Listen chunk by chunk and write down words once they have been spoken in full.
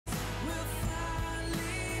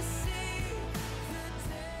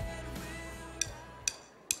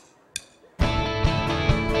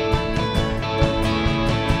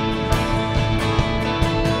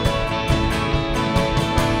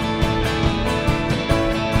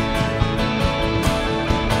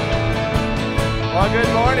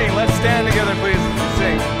morning. Let's stand together, please, and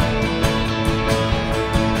sing.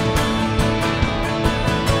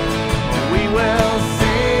 We will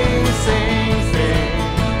sing, sing, sing,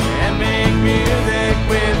 and make music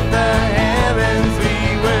with the heavens.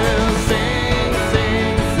 We will sing,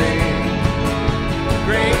 sing, sing,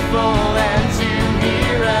 grateful that you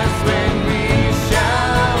hear us when we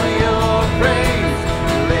shout your praise.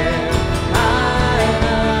 Lift high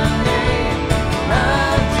the name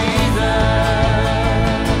of Jesus.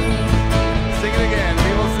 Sing it again.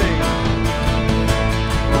 We will sing.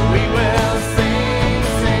 We will sing,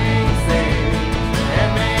 sing, sing,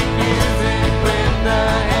 and make music with the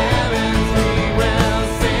heavens. We will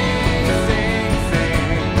sing, sing,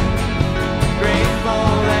 sing,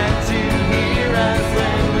 grateful that you hear us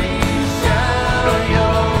when we shout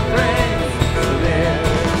your praise.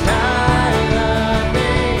 Lift high the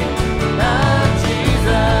name of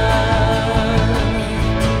Jesus.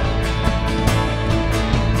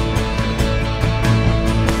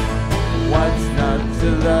 What's not to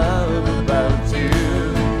love about you?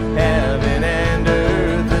 Heaven and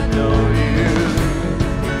earth adore you.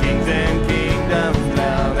 Kings and kingdoms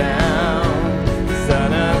bow down.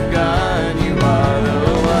 Son of God, you are the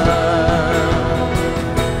one.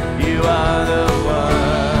 You are the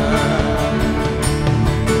one.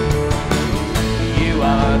 You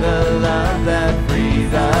are the love that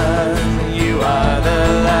frees us. You are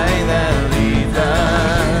the light that leads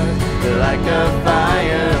us. Like a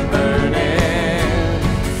fire burning.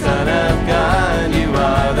 Son of God, you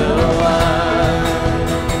are the one.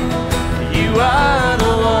 You are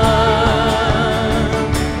the one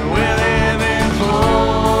we're living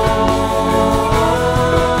for.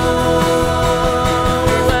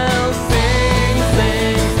 We will sing,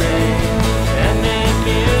 sing, sing, and make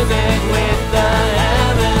music with the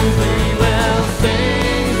heavens. We will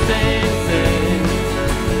sing, sing, sing,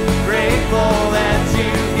 grateful that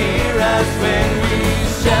you hear us when we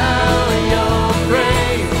shout your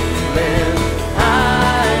praise. Lift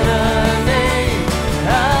high the name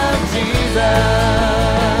of Jesus.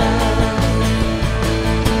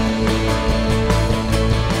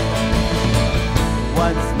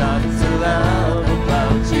 What's not to love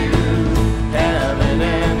about you? Heaven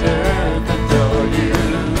and earth adore you.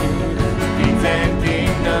 Kings and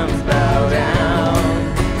kingdoms bow down.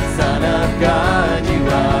 Son of God, you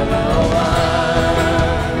are the one.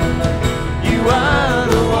 You are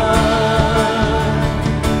the one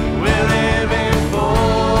we're living for.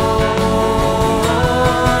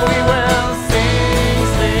 We will sing,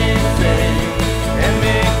 sing, sing, and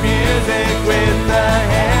make music with the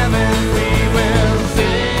heavens. We will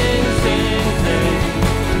sing, sing, sing,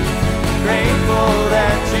 grateful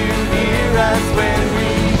that you hear us when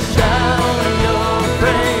we shout your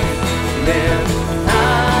praise. Lift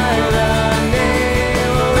high the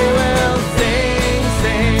name. We will sing,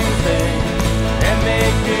 sing, sing, and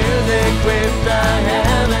make music with the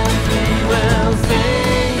heavens. We will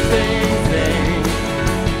sing, sing, sing,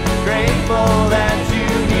 grateful that you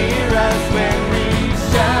hear us when we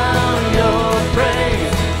shout your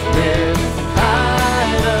praise. Lift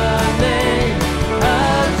high the name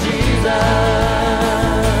of Jesus.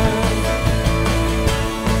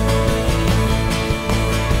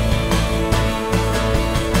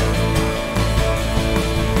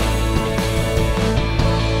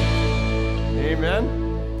 Amen.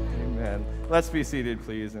 Amen. Let's be seated,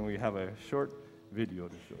 please, and we have a short video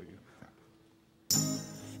to show you.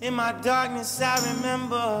 In my darkness, I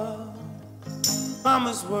remember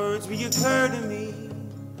Mama's words reoccur to me.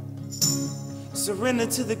 Surrender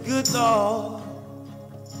to the good Lord,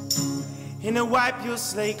 and He'll wipe your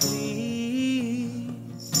slate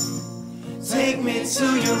clean. Take me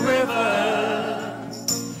to your river.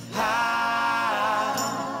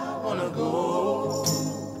 I wanna go.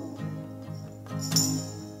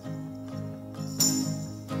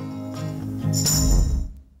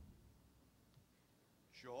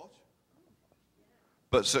 Short,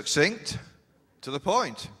 but succinct, to the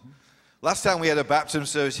point. Last time we had a baptism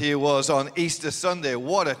service here was on Easter Sunday.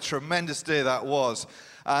 What a tremendous day that was.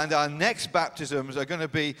 And our next baptisms are going to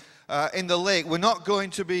be in the lake. We're not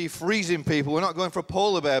going to be freezing people. We're not going for a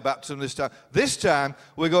polar bear baptism this time. This time,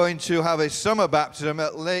 we're going to have a summer baptism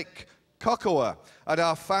at Lake Kokowa at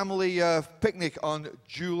our family picnic on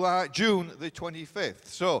June the 25th.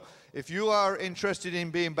 So, if you are interested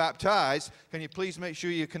in being baptized, can you please make sure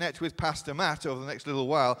you connect with Pastor Matt over the next little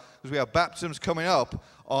while, because we have baptisms coming up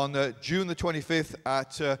on June the 25th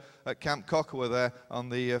at Camp Kokowa there on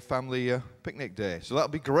the family picnic day. So that'll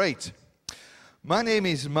be great. My name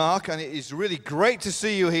is Mark, and it is really great to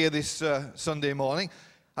see you here this Sunday morning.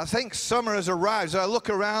 I think summer has arrived. As I look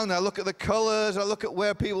around, I look at the colors, I look at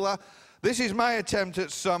where people are. This is my attempt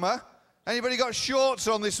at summer. Anybody got shorts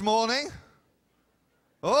on this morning?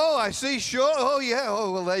 Oh, I see short. Oh, yeah.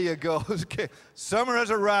 Oh, well, there you go. Okay. Summer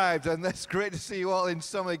has arrived, and it's great to see you all in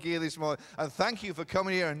summer gear this morning. And thank you for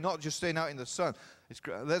coming here and not just staying out in the sun. It's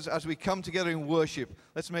great. As we come together in worship,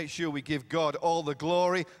 let's make sure we give God all the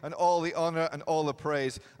glory and all the honor and all the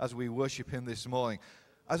praise as we worship him this morning.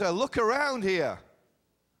 As I look around here,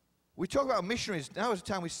 we talk about missionaries. Now is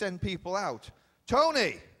the time we send people out.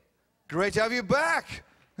 Tony, great to have you back.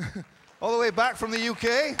 All the way back from the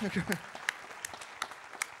UK.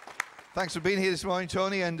 Thanks for being here this morning,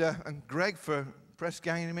 Tony, and Greg for press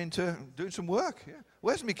ganging him into doing some work. Yeah.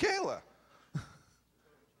 Where's Michaela?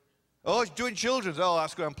 Oh, she's doing children's. Oh,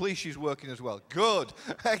 that's good. I'm pleased she's working as well. Good.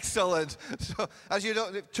 Excellent. So, as you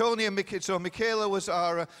know, Tony and Michaela was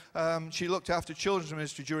our, she looked after children's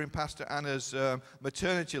ministry during Pastor Anna's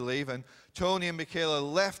maternity leave, and Tony and Michaela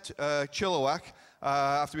left Chilliwack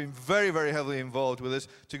after being very, very heavily involved with us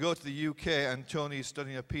to go to the UK, and Tony is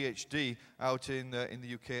studying a PhD out in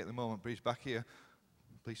the UK at the moment, but he's back here.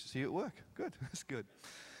 Pleased to see you at work. Good. That's good.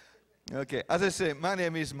 Okay, as I say, my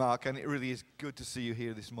name is Mark, and it really is good to see you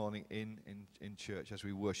here this morning in church as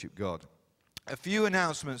we worship God. A few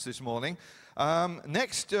announcements this morning.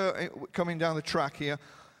 Next, coming down the track here,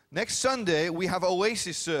 next Sunday we have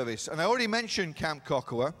Oasis service, and I already mentioned Camp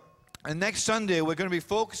Cocoa. And next Sunday, we're going to be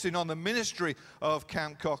focusing on the ministry of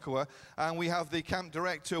Camp Cocoa, and we have the camp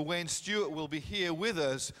director, Wayne Stewart, will be here with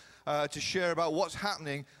us to share about what's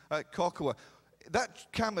happening at Cocoa.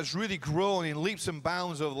 That camp has really grown in leaps and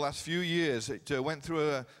bounds over the last few years. It went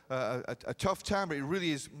through a tough time, but it really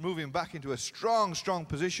is moving back into a strong, strong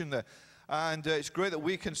position there. And it's great that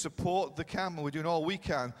we can support the camp, and we're doing all we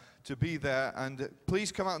can to be there. And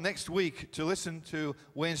please come out next week to listen to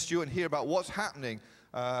Wayne Stewart and hear about what's happening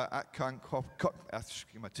at Camp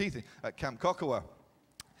Cocoa.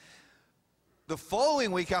 The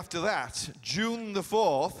following week after that, June the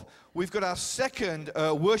 4th, we've got our second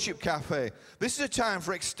worship cafe. This is a time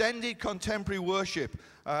for extended contemporary worship,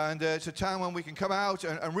 and it's a time when we can come out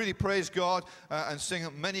and really praise God and sing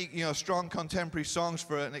many, strong contemporary songs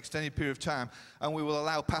for an extended period of time. And we will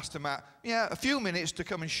allow Pastor Matt, a few minutes to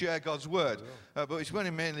come and share God's word. But it's going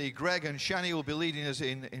to mainly Greg and Shani will be leading us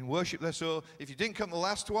in worship there. So if you didn't come to the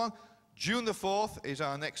last one, June the 4th is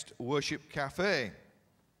our next worship cafe.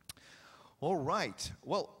 All right.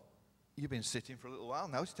 Well, you've been sitting for a little while.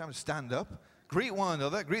 Now it's time to stand up, greet one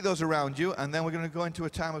another, greet those around you, and then we're going to go into a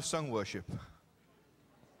time of sung worship.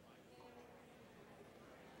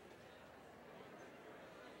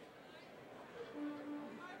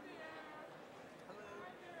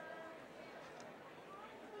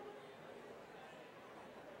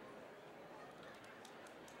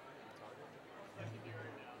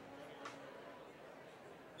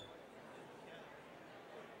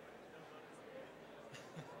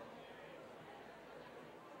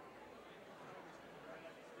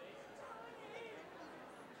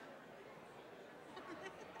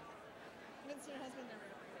 Your husband never.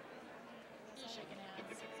 He's shaking hands.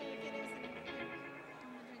 So you can use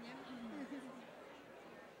Virginia.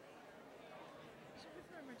 Should we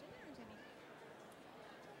prefer Virginia or Jenny?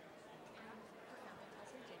 Her family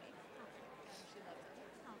calls her Jenny. And she loves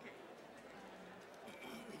it. Okay.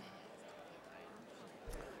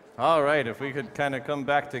 All right, if we could kind of come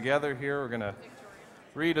back together here, we're going to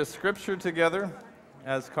read a scripture together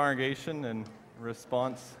as congregation in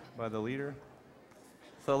response by the leader.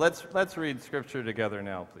 So let's read scripture together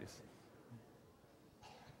now, please.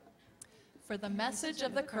 For the message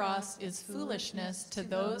of the cross is foolishness to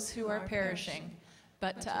those who are perishing,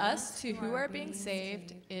 but to us who are being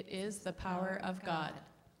saved, it is the power of God.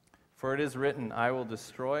 For it is written, I will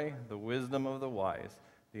destroy the wisdom of the wise,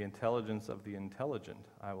 the intelligence of the intelligent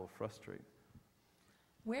I will frustrate.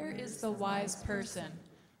 Where is the wise person?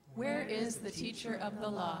 Where is the teacher of the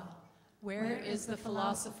law? Where is the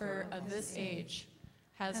philosopher of this age?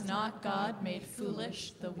 Has not God made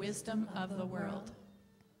foolish the wisdom of the world?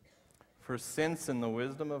 For since in the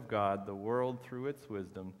wisdom of God, the world through its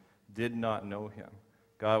wisdom did not know him,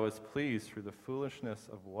 God was pleased through the foolishness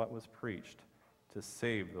of what was preached to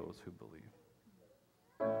save those who believe.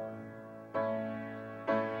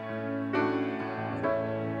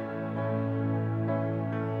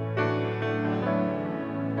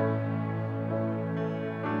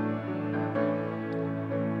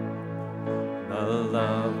 The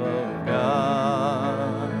love of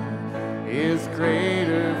God is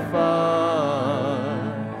greater far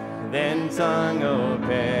than tongue or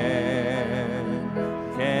pen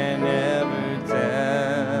can ever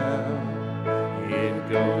tell. It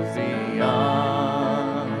goes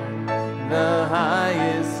beyond the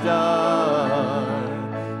highest star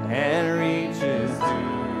and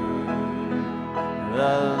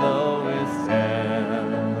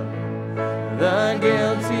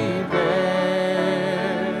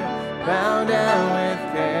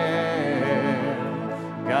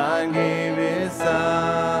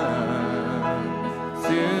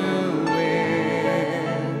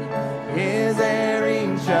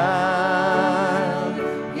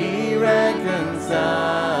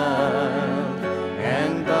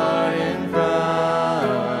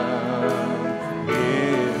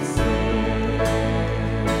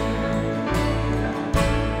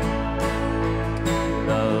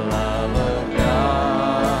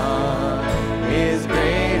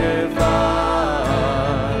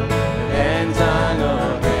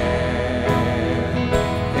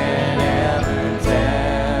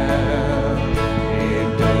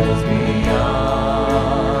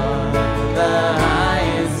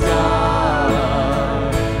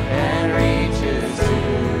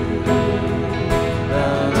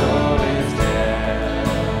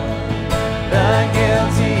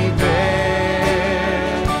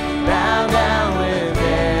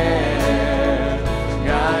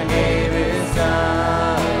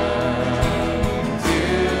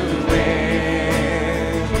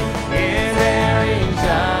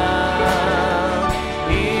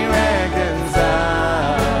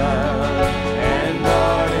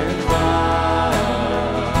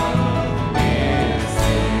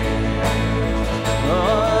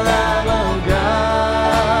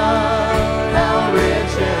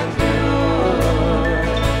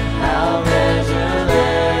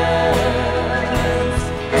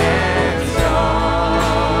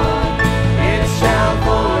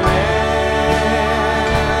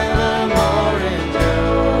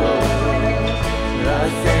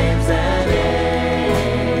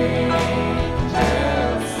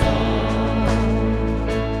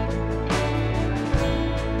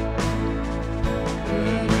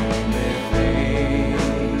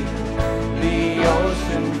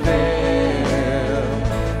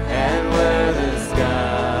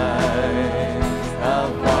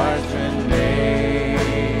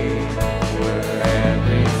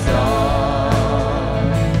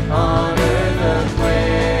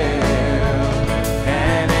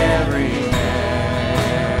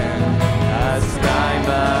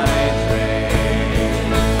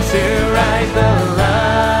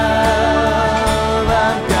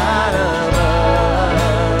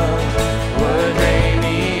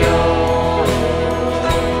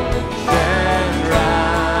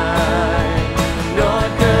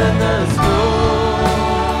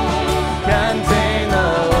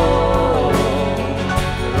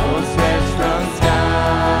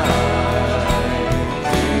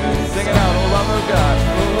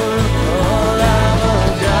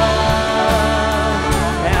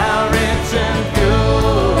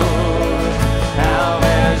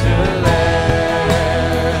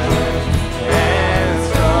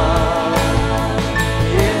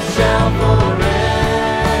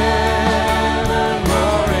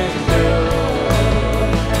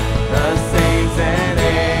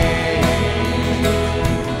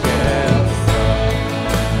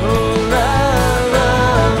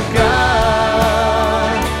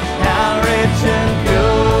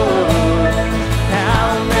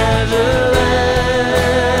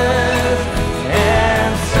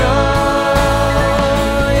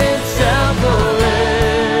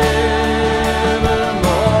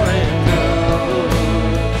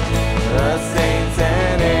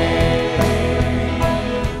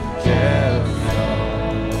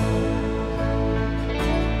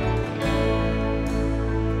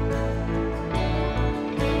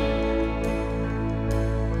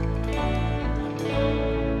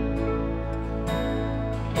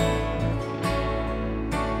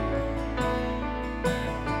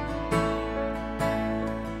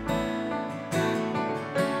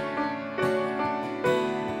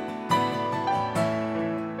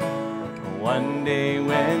day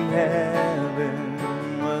when heaven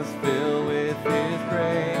was filled with his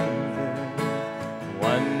praises.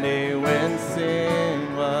 One day when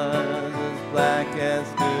sin was as black as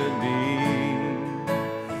could be.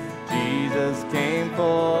 Jesus came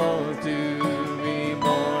forth to be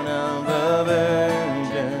born of the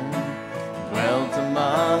Virgin, dwelt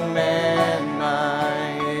among men, my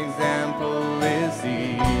example is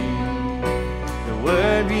he. The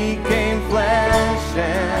Word became flesh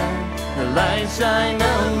and the light shined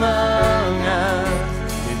among us,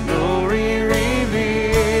 his glory revealed.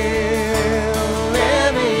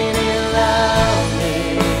 Living he loved me,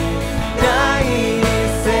 dying he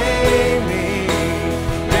saved me,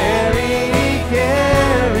 buried he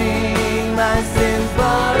carried my sins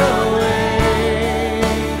far away,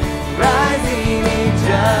 rising he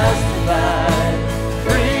justified,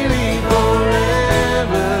 freely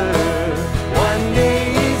forever. One day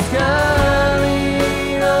he's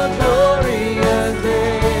coming, a glorious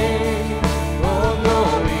day, oh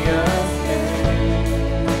glorious day.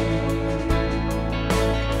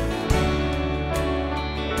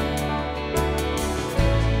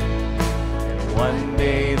 And one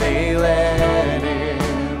day they led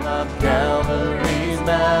him up Calvary's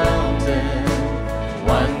mountain.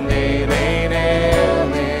 One day they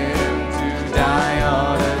nailed him to die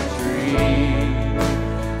on a tree.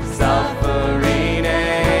 Suffering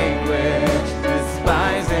anguish,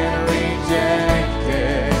 despised and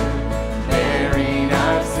rejected, bearing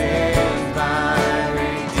our sins, my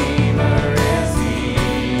Redeemer is he.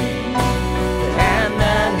 The hand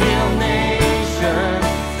that healed nations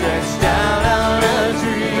stretched out on a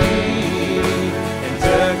tree and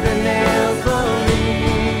took the nails for me.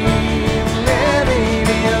 Living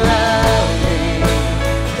he loved me,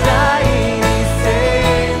 dying he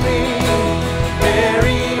saved me,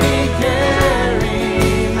 buried he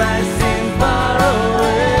carried my sins far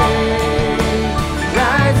away,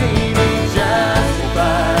 rising he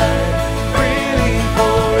justified, freely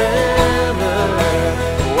forever.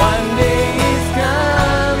 One day he's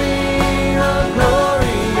coming, a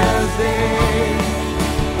glorious day,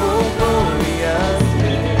 oh glorious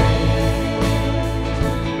day.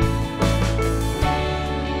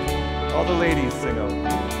 All the ladies sing out.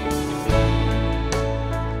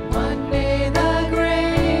 One day the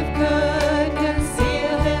grave could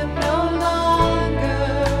conceal him no longer.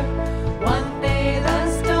 One day the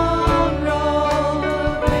stone rolled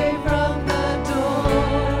away from the door.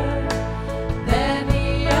 Then he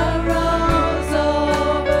arose,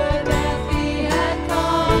 over death he had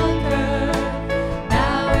conquered.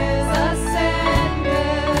 Now is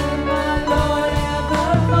ascended, my Lord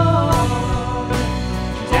evermore.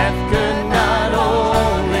 Death could not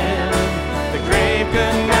hold him, the grave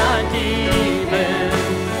could not keep him,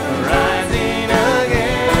 rising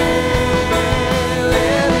again.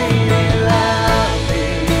 Living he loved me,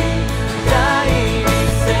 dying he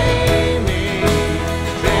saved me,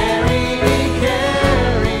 buried he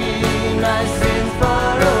carried my sins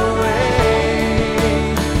far away,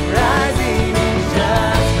 rising he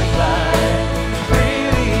justified,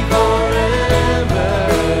 freely forever.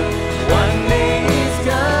 One day he's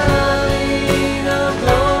coming, a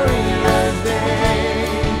glorious day,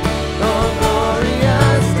 oh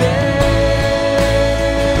glorious day,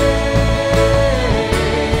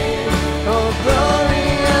 oh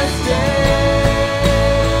glorious day.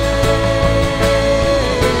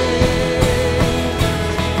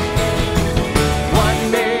 One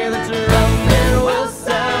day the trumpet will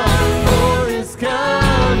sound for his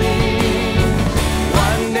coming.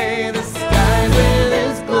 One day the skies with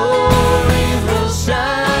his glories will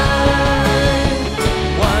shine.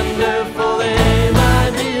 Wonderful day, my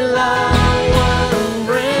beloved one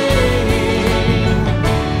bringing.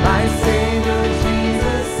 My Savior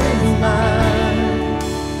Jesus is mine.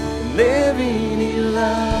 Living he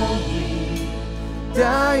loved me,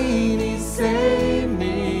 dying he saved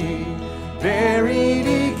me, buried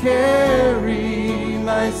he carried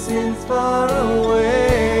my sins far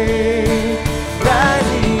away,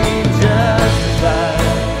 rising he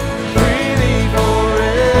justified, freely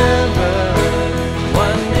forever.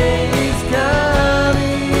 One day he's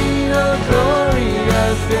coming, a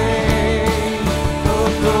glorious day, oh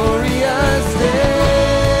glorious day,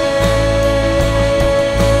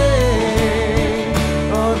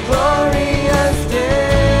 oh glorious day,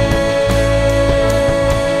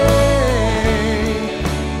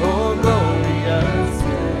 oh glorious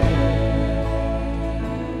day.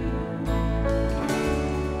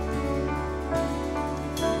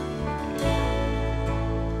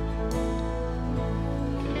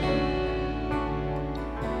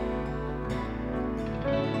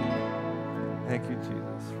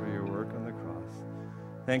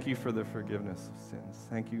 Thank you for the forgiveness of sins.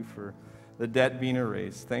 Thank you for the debt being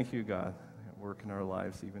erased. Thank you, God, at work in our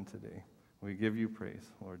lives even today. We give you praise,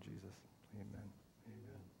 Lord Jesus. Amen.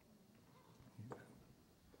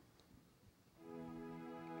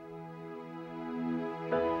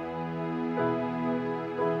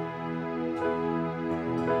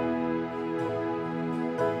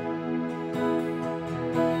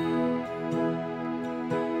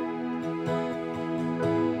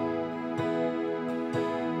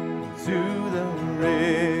 To the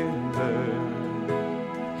river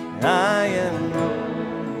I am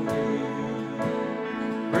going,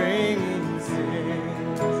 bringing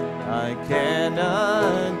sins I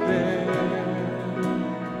cannot bear.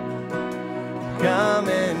 Come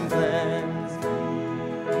and cleanse me,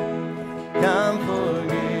 come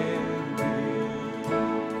forgive me,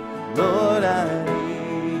 Lord, I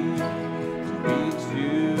need to reach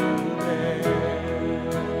you there.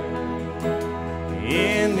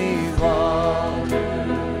 In these waters,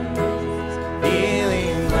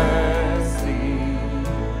 healing mercy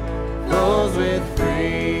flows with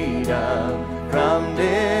freedom from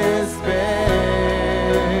despair.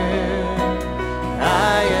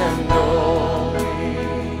 I am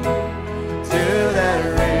going to that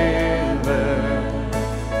river,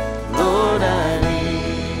 Lord, I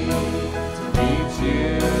need to meet you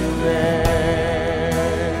there.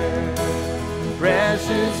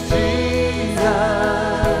 Precious Jesus,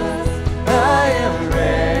 I am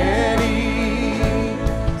ready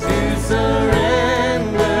to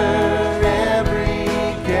surrender every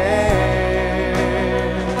care.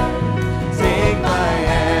 Take my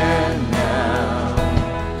hand now,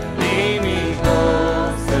 lead me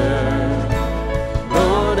closer,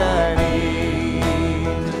 Lord, I need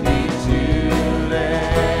to meet you there.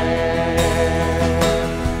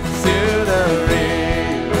 To the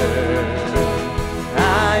river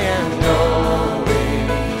I am going,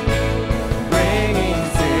 bringing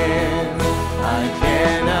sins I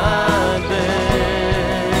cannot bear.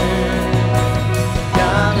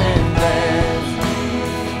 Come and cleanse me,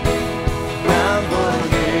 come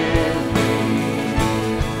forgive me,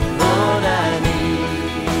 Lord, I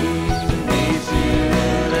need to meet you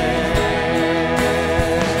there.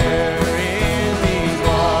 In these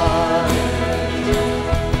waters,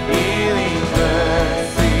 healing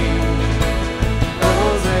mercy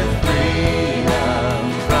flows with freedom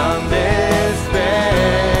from despair.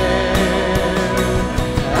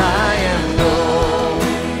 I am going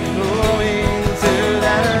to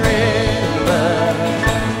that river,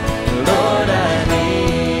 Lord, I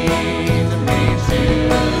need to meet you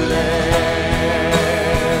there.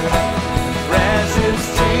 Precious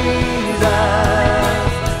Jesus,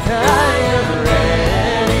 I am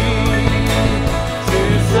ready to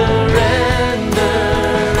surrender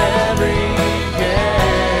every care.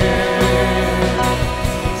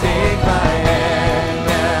 Take my hand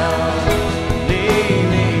now, lead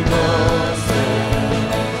me closer,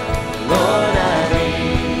 Lord, I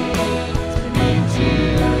need to meet you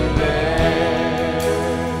there.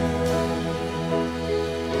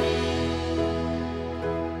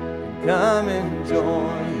 Come and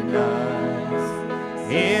join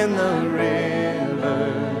us in the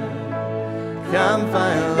river. Come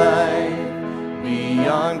find life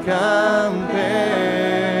beyond compare.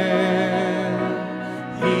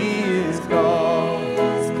 He is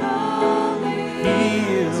calling, He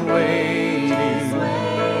is waiting.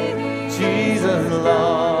 Jesus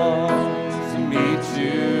longs to meet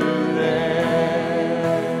you there.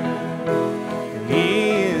 He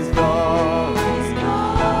is calling,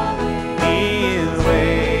 He is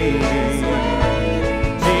waiting.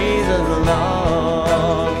 Jesus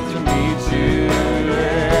longs to meet you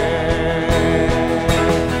there.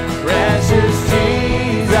 Precious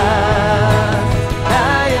Jesus,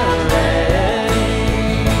 I am ready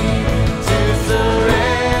to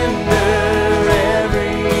surrender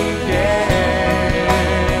every care.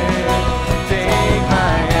 Take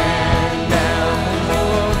my hand now,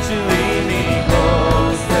 won't you lead me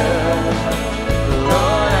closer?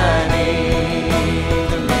 Lord, I need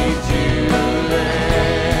to meet you there.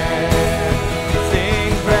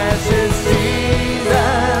 Sing, precious Jesus,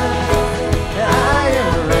 I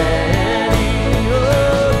am ready,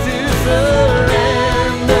 oh, to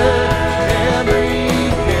surrender every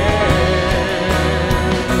care.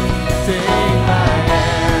 Take my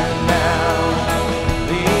hand now,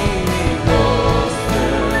 lead me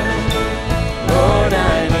closer, Lord, I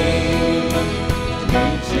need to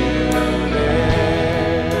meet you there.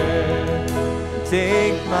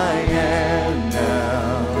 Take my hand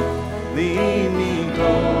now, lead me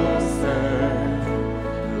closer,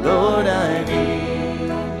 Lord, I need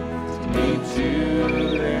to meet you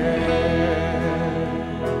there.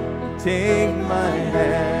 take my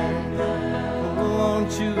hand.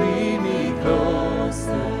 Won't you lead me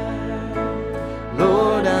closer?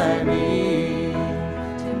 Lord, I need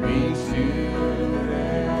to meet you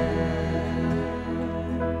there.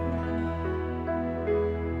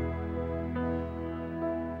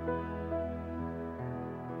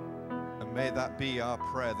 And may that be our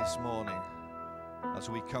prayer this morning as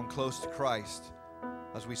we come close to Christ,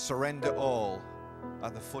 as we surrender all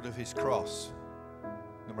at the foot of his cross.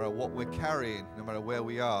 No matter what we're carrying, no matter where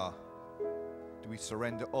we are, do we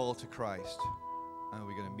surrender all to Christ, and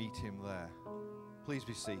we're going to meet him there. Please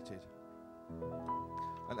be seated.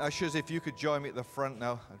 And ushers, if you could join me at the front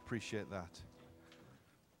now, I'd appreciate that.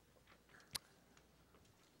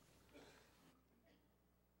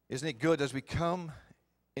 Isn't it good as we come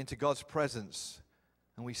into God's presence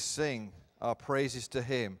and we sing our praises to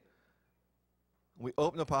him, we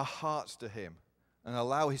open up our hearts to him and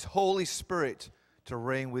allow his Holy Spirit to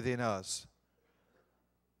reign within us.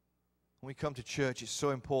 When we come to church, it's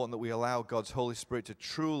so important that we allow God's Holy Spirit to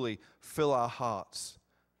truly fill our hearts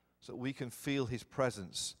so that we can feel his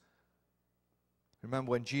presence.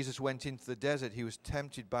 Remember, when Jesus went into the desert, he was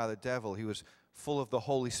tempted by the devil. He was full of the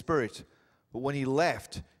Holy Spirit. But when he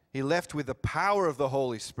left with the power of the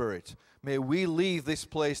Holy Spirit. May we leave this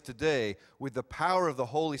place today with the power of the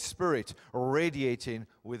Holy Spirit radiating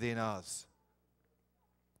within us.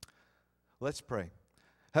 Let's pray.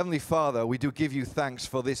 Heavenly Father, we do give you thanks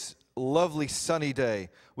for this lovely sunny day.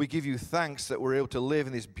 We give you thanks that we're able to live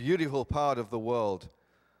in this beautiful part of the world.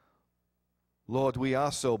 Lord, we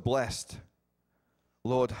are so blessed.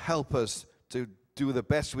 Lord, help us to do the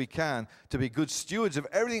best we can, to be good stewards of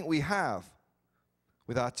everything we have,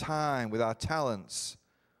 with our time, with our talents,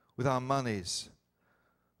 with our monies.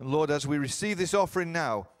 And Lord, as we receive this offering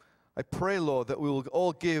now, I pray, Lord, that we will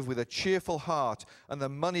all give with a cheerful heart, and the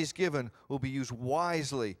monies given will be used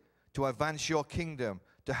wisely to advance your kingdom,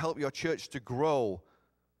 to help your church to grow,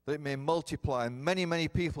 that it may multiply, and many, many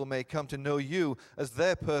people may come to know you as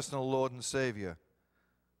their personal Lord and Savior.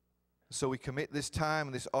 So we commit this time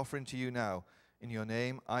and this offering to you now. In your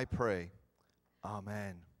name I pray.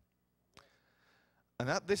 Amen. And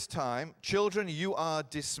at this time, children, you are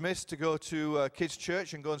dismissed to go to Kids'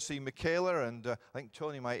 Church and go and see Michaela, and I think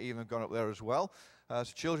Tony might even have gone up there as well. So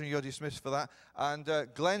children, you're dismissed for that. And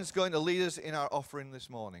Glenn's going to lead us in our offering this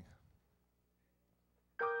morning.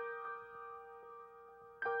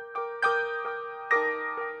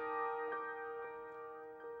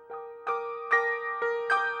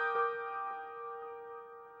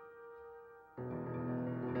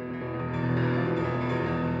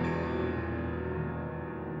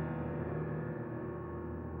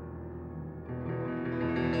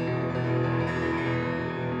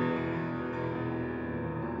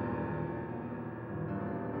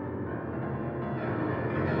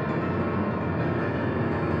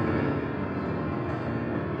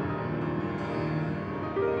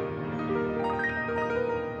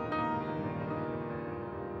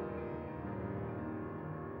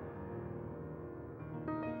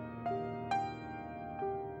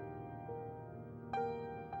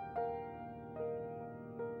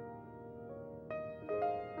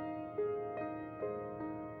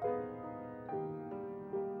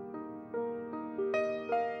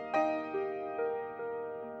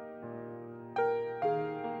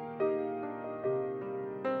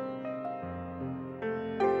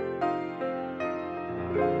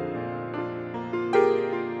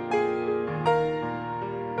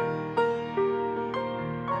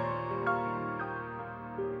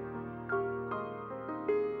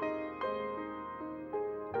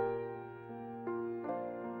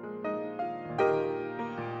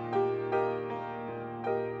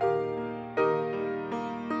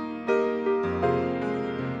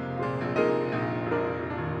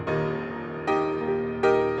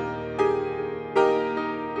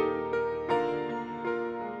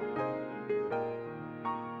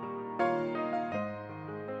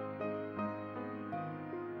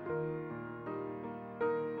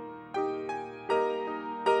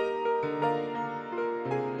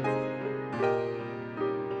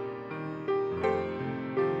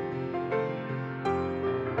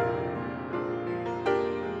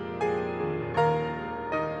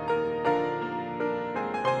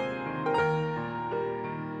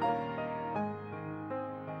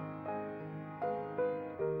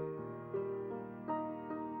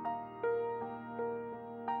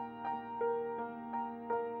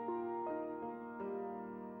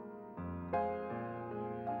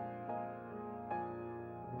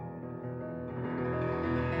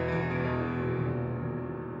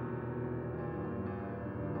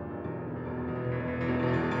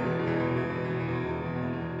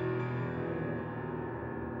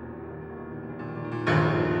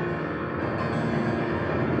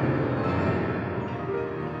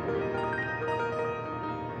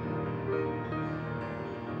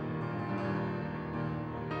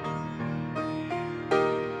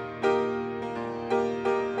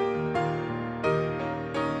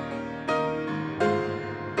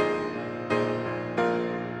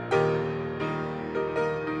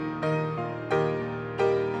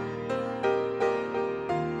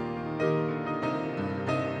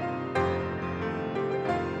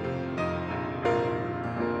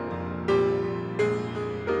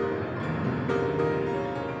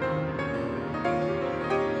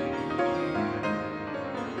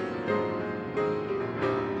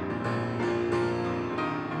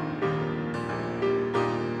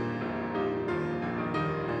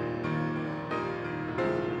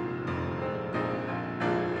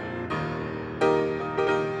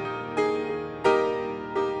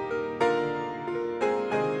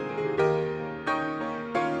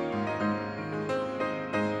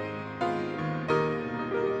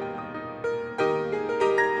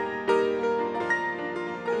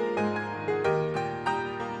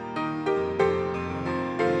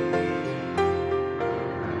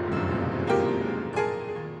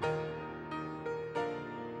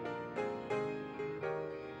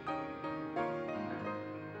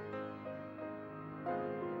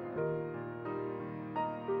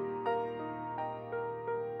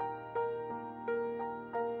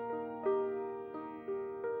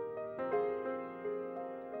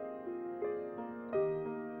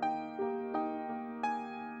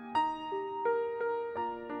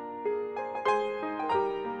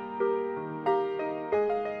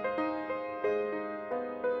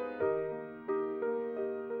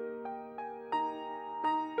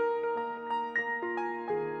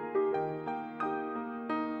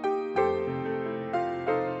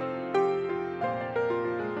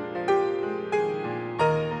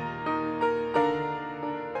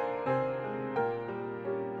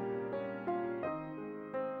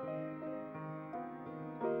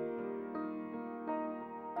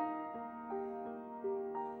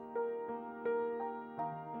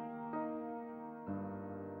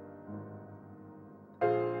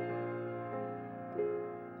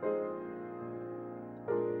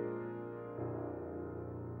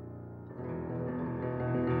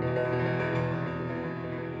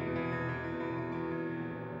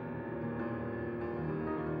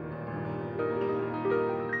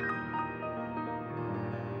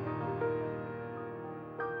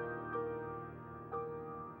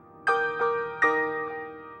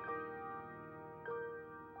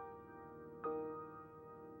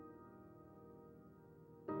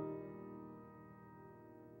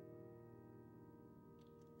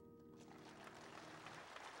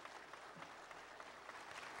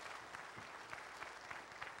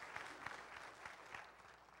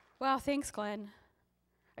 Wow, thanks, Glenn.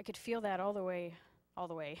 I could feel that all the way.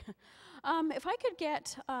 If I could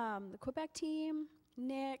get the Quebec team,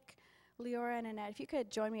 Nick, Leora, and Annette, if you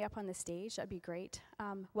could join me up on the stage, that'd be great.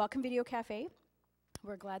 Welcome, Video Cafe.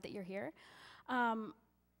 We're glad that you're here.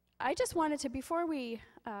 I just wanted to, before we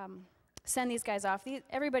send these guys off,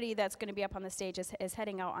 everybody that's going to be up on the stage is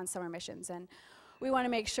heading out on summer missions, and we want to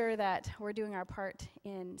make sure that we're doing our part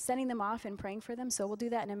in sending them off and praying for them, so we'll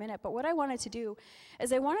do that in a minute. But what I wanted to do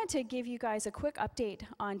is I wanted to give you guys a quick update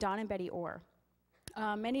on Don and Betty Orr.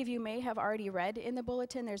 Many of you may have already read in the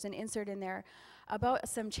bulletin, there's an insert in there about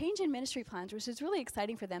some change in ministry plans, which is really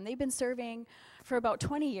exciting for them. They've been serving for about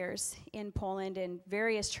 20 years in Poland in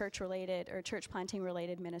various church-related or church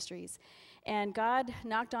planting-related ministries. And God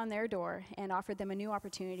knocked on their door and offered them a new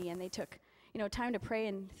opportunity, and they took time to pray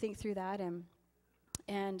and think through that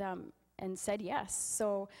and said yes.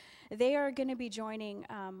 So they are going to be joining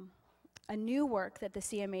a new work that the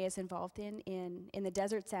CMA is involved in the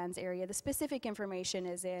Desert Sands area. The specific information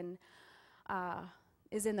is in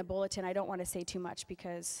the bulletin. I don't want to say too much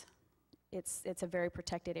because it's a very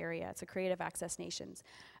protected area. It's a Creative Access Nations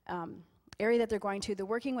area that they're going to. They're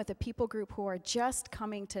working with a people group who are just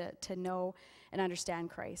coming to know and understand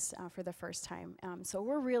Christ for the first time. So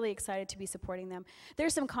we're really excited to be supporting them.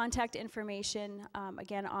 There's some contact information,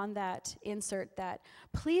 again, on that insert that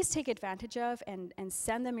please take advantage of and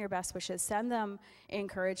send them your best wishes. Send them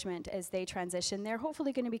encouragement as they transition. They're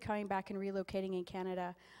hopefully going to be coming back and relocating in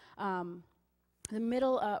Canada the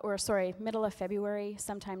middle of February,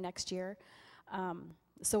 sometime next year.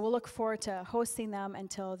 So we'll look forward to hosting them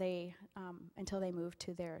until they move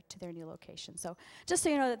to their new location. So just so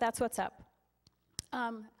you know that that's what's up.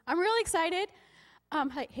 I'm really excited.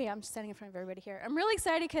 Hey, I'm standing in front of everybody here. I'm really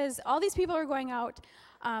excited because all these people are going out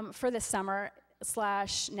for the summer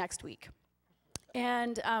 / next week.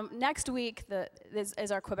 And next week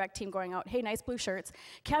is our Quebec team going out. Hey, nice blue shirts.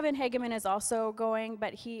 Kevin Hageman is also going,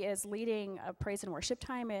 but he is leading a praise and worship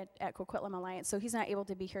time at Coquitlam Alliance, so he's not able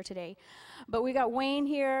to be here today. But we got Wayne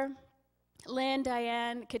here, Lynn,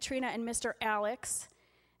 Diane, Katrina, and Mr. Alex,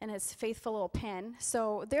 and his faithful little pen.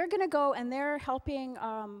 So they're going to go, and they're helping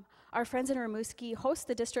our friends in Rimouski host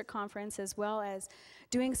the district conference, as well as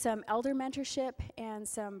doing some elder mentorship and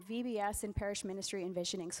some VBS in parish ministry and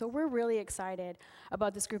visioning. So we're really excited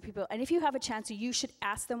about this group of people. And if you have a chance, you should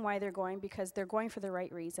ask them why they're going, because they're going for the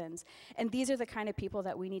right reasons. And these are the kind of people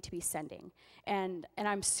that we need to be sending. And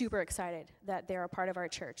I'm super excited that they're a part of our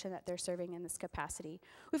church and that they're serving in this capacity.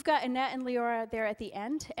 We've got Annette and Leora there at the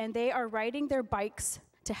end, and they are riding their bikes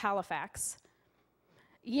to Halifax.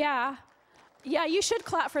 Yeah, you should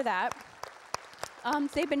clap for that.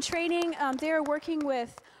 They've been training. They're working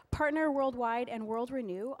with Partner Worldwide and World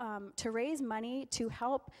Renew to raise money to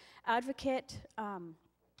help advocate,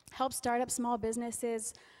 help start up small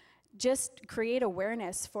businesses, just create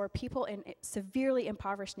awareness for people in severely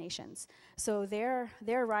impoverished nations. So they're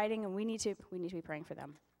riding, and we need to be praying for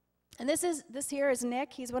them. And this here is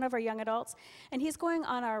Nick. He's one of our young adults, and he's going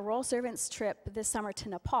on our Royal Servants trip this summer to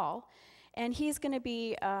Nepal. And he's going to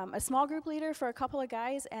be a small group leader for a couple of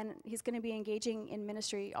guys, and he's going to be engaging in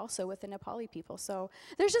ministry also with the Nepali people. So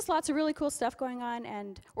there's just lots of really cool stuff going on,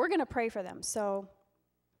 and we're going to pray for them. So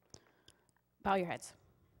bow your heads.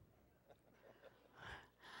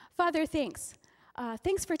 Father, thanks.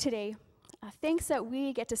 Thanks for today. Thanks that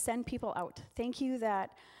we get to send people out. Thank you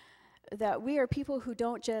that we are people who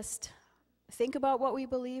don't just think about what we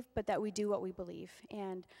believe, but that we do what we believe.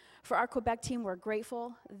 And for our Quebec team, we're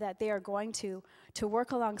grateful that they are going to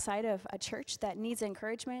work alongside of a church that needs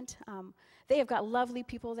encouragement. They have got lovely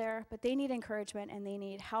people there, but they need encouragement, and they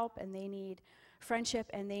need help, and they need friendship,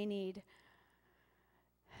 and they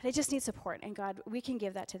just need support. And God, we can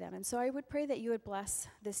give that to them. And so I would pray that you would bless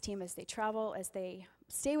this team as they travel, as they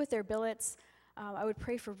stay with their billets. I would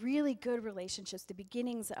pray for really good relationships, the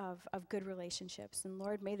beginnings of good relationships. And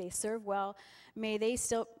Lord, may they serve well. May they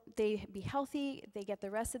be healthy. They get the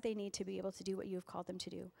rest that they need to be able to do what you've called them to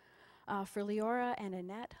do. For Leora and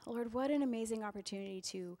Annette, Lord, what an amazing opportunity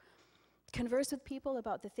to converse with people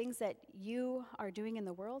about the things that you are doing in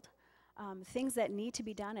the world, things that need to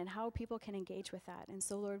be done, and how people can engage with that. And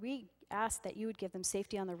so, Lord, we ask that you would give them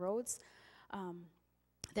safety on the roads,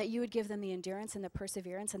 that you would give them the endurance and the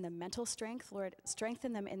perseverance and the mental strength. Lord,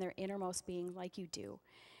 strengthen them in their innermost being like you do,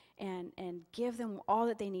 and give them all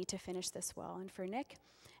that they need to finish this well. And for Nick,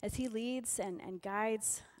 as he leads and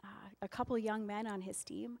guides a couple of young men on his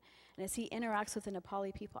team, and as he interacts with the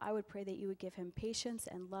Nepali people, I would pray that you would give him patience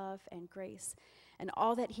and love and grace and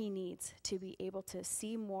all that he needs to be able to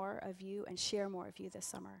see more of you and share more of you this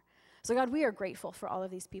summer. So God, we are grateful for all of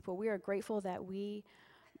these people. We are grateful that we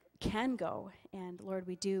can go. And Lord,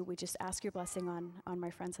 we just ask your blessing on my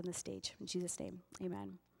friends on the stage. In Jesus' name,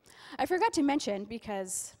 amen. I forgot to mention,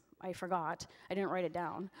 because I forgot, I didn't write it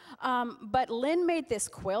down, but Lynn made this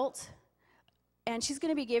quilt, and she's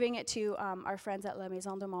going to be giving it to our friends at La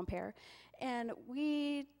Maison de Mon Père. And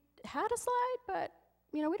we had a slide, but,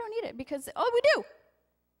 we don't need it because, we do.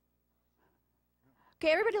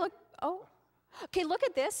 Okay, everybody look, okay, look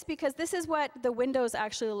at this, because this is what the windows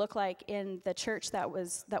actually look like in the church that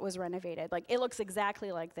was renovated. Like, it looks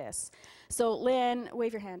exactly like this. So Lynn,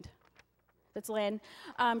 wave your hand. That's Lynn.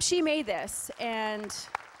 She made this, and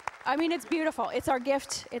I mean, it's beautiful. It's our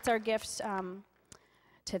gift. It's our gift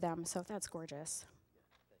to them. So that's gorgeous.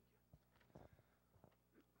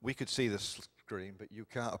 We could see the screen, but you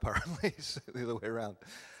can't apparently. It's the other way around.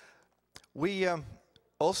 We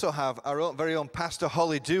also have our very own Pastor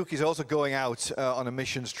Holly Duke. Is also going out on a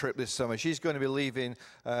missions trip this summer. She's going to be leaving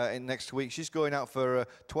in next week. She's going out for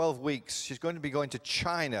 12 weeks. She's going to be going to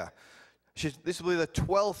China. This will be the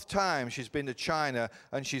 12th time she's been to China,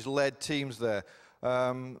 and she's led teams there.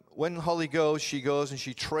 When Holly goes, she goes and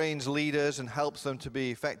she trains leaders and helps them to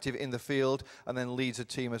be effective in the field, and then leads a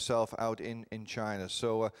team herself out in China.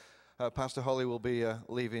 So Pastor Holly will be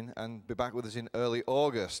leaving and be back with us in early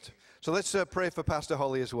August. So let's pray for Pastor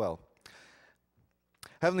Holly as well.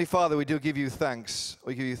 Heavenly Father, we do give you thanks.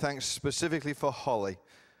 We give you thanks specifically for Holly.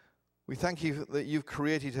 We thank you that you've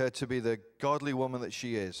created her to be the godly woman that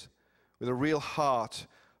she is, with a real heart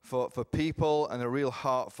for people and a real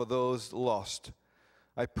heart for those lost.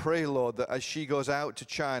 I pray, Lord, that as she goes out to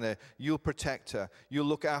China, you'll protect her, you'll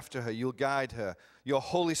look after her, you'll guide her. Your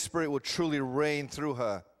Holy Spirit will truly reign through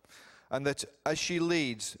her. And that as she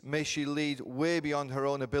leads, may she lead way beyond her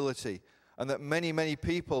own ability. And that many, many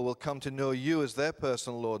people will come to know you as their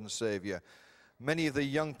personal Lord and Savior. Many of the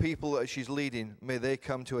young people that she's leading, may they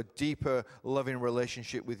come to a deeper, loving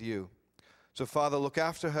relationship with you. So, Father, look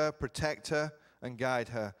after her, protect her, and guide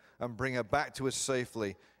her, and bring her back to us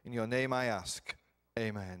safely. In your name I ask.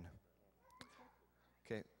 Amen.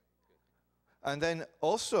 Okay. And then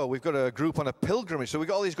also, we've got a group on a pilgrimage. So we've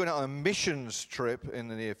got all these going out on a missions trip in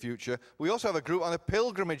the near future. We also have a group on a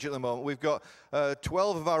pilgrimage at the moment. We've got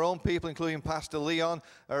 12 of our own people, including Pastor Leon,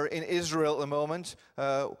 are in Israel at the moment,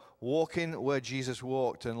 walking where Jesus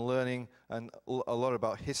walked and learning a lot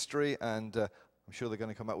about history. And I'm sure they're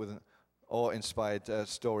going to come up with awe-inspired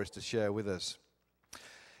stories to share with us.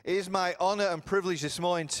 It is my honor and privilege this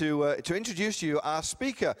morning to introduce to you our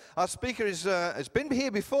speaker. Our speaker has been here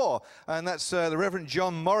before, and that's the Reverend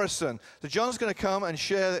John Morrison. So John's going to come and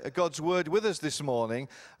share God's word with us this morning.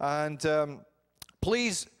 And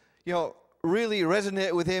please, really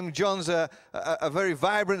resonate with him. John's a very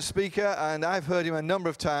vibrant speaker, and I've heard him a number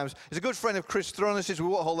of times. He's a good friend of Chris Thronis. We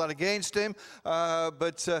won't hold that against him.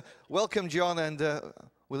 But welcome, John, and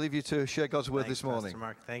we'll leave you to share God's word this morning. Pastor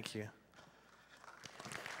Mark, thank you.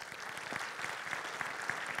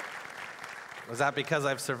 Was that because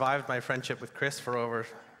I've survived my friendship with Chris for over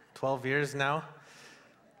 12 years now?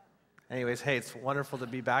 Anyways, hey, it's wonderful to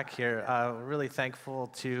be back here. Really thankful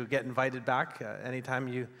to get invited back. Anytime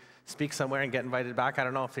you speak somewhere and get invited back, I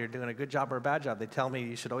don't know if you're doing a good job or a bad job. They tell me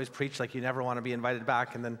you should always preach like you never want to be invited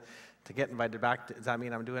back, and then to get invited back, does that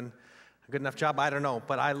mean I'm doing a good enough job? I don't know,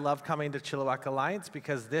 but I love coming to Chilliwack Alliance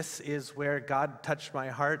because this is where God touched my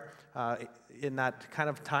heart. In that kind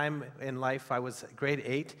of time in life, I was grade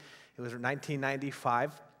 8. It was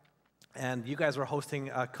 1995, and you guys were hosting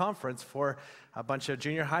a conference for a bunch of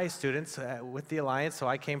junior high students with the Alliance. So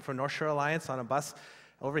I came from North Shore Alliance on a bus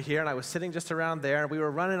over here, and I was sitting just around there, and we were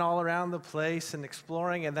running all around the place and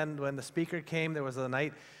exploring. And then when the speaker came, there was a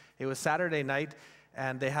night, it was Saturday night,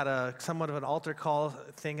 and they had somewhat of an altar call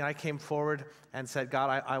thing, and I came forward and said,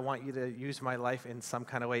 God, I want you to use my life in some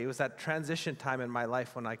kind of way. It was that transition time in my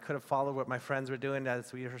life when I could have followed what my friends were doing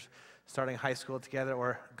as we were starting high school together,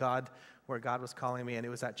 or where God was calling me, and it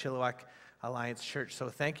was at Chilliwack Alliance Church. So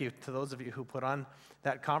thank you to those of you who put on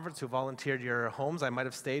that conference, who volunteered your homes. I might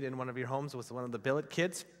have stayed in one of your homes with one of the billet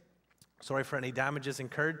kids. Sorry for any damages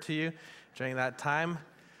incurred to you during that time,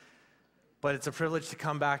 but it's a privilege to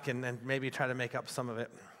come back and maybe try to make up some of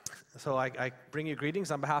it. So I bring you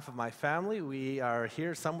greetings on behalf of my family. We are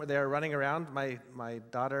here somewhere. They're running around. My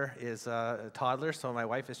daughter is a toddler, so my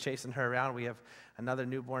wife is chasing her around. We have another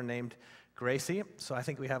newborn named Gracie. So I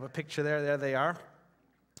think we have a picture there. There they are.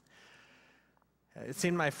 It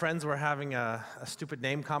seemed my friends were having a stupid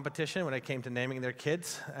name competition when it came to naming their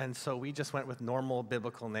kids, and so we just went with normal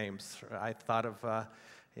biblical names. I thought of,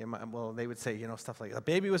 well, they would say, stuff like, a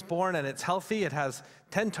baby was born and it's healthy. It has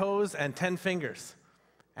 10 toes and 10 fingers.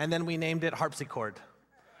 And then we named it Harpsichord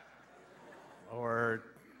or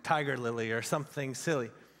Tiger Lily or something silly.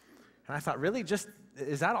 And I thought, really, just,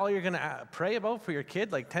 is that all you're going to pray about for your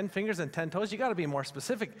kid? Like 10 fingers and 10 toes? You got to be more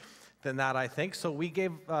specific than that, I think. So we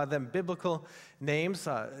gave them biblical names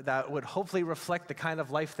that would hopefully reflect the kind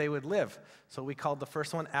of life they would live. So we called the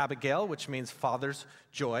first one Abigail, which means father's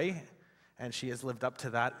joy. And she has lived up to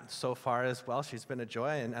that so far as well. She's been a joy,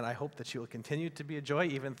 and I hope that she will continue to be a joy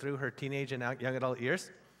even through her teenage and young adult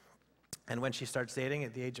years. And when she starts dating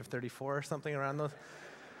at the age of 34 or something around those.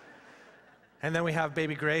 And then we have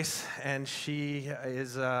baby Grace, and she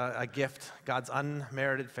is a gift, God's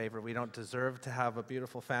unmerited favor. We don't deserve to have a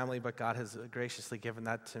beautiful family, but God has graciously given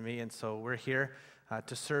that to me, and so we're here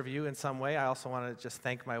to serve you in some way. I also want to just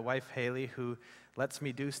thank my wife, Haley, who lets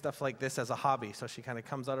me do stuff like this as a hobby. So she kind of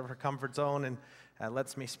comes out of her comfort zone and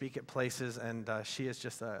lets me speak at places, and she is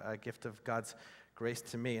just a gift of God's grace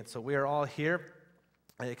to me. And so we are all here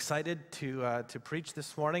excited to preach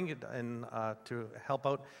this morning and to help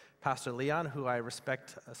out Pastor Leon, who I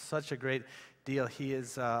respect such a great deal. He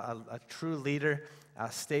is a true leader,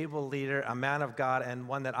 a stable leader, a man of God, and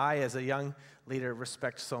one that I, as a young leader,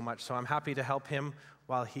 respect so much. So I'm happy to help him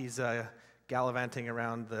while he's gallivanting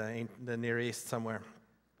around the Near East somewhere.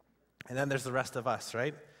 And then there's the rest of us,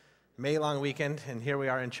 right? May long weekend, and here we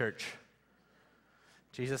are in church.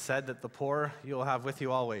 Jesus said that the poor you will have with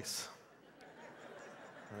you always.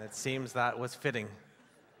 And it seems that was fitting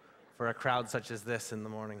for a crowd such as this in the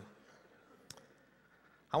morning.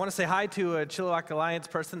 I want to say hi to a Chilliwack Alliance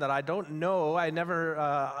person that I don't know.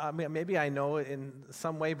 Maybe I know in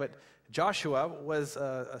some way, but Joshua was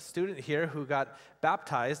a student here who got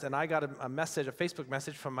baptized, and I got a Facebook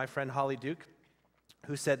message from my friend Holly Duke,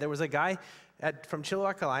 who said there was a guy from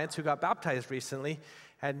Chilliwack Alliance who got baptized recently,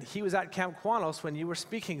 and he was at Camp Quanos when you were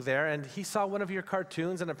speaking there, and he saw one of your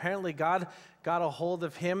cartoons, and apparently God got a hold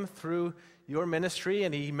of him through your ministry,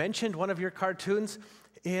 and he mentioned one of your cartoons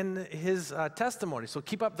in his testimony. So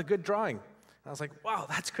keep up the good drawing. And I was like, wow,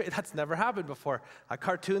 that's great. That's never happened before. A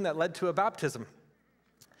cartoon that led to a baptism.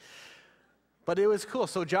 But it was cool.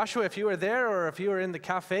 So Joshua, if you were there or if you were in the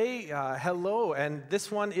cafe, hello, and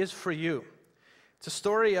this one is for you. It's a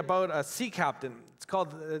story about a sea captain. It's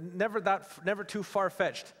called Never Too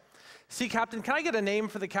Far-Fetched. Sea captain, can I get a name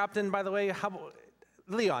for the captain, by the way? How about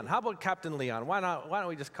Leon? How about Captain Leon? Why don't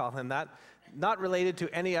we just call him that? Not related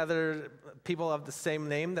to any other people of the same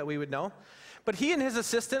name that we would know. But he and his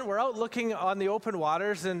assistant were out looking on the open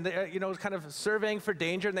waters and, kind of surveying for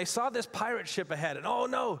danger, and they saw this pirate ship ahead, and oh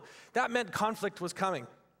no, that meant conflict was coming.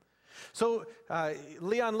 So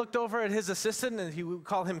Leon looked over at his assistant, and he would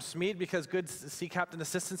call him Smead because good sea captain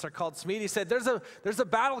assistants are called Smead. He said, there's a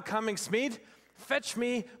battle coming, Smead. Fetch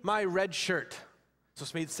me my red shirt. So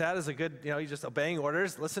Smead said, as a good, he's just obeying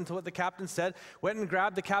orders, listened to what the captain said, went and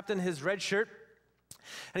grabbed the captain his red shirt,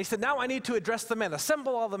 and he said, now I need to address the men,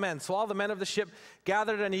 assemble all the men. So all the men of the ship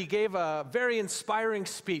gathered, and he gave a very inspiring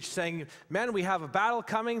speech saying, men, we have a battle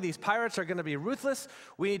coming. These pirates are going to be ruthless.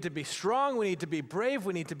 We need to be strong. We need to be brave.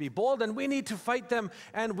 We need to be bold, and we need to fight them,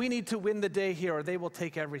 and we need to win the day here, or they will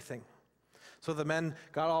take everything. So the men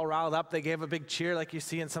got all riled up. They gave a big cheer like you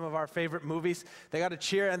see in some of our favorite movies. They got a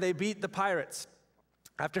cheer, and they beat the pirates.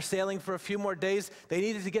 After sailing for a few more days, they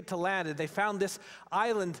needed to get to land, and they found this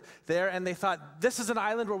island there, and they thought, this is an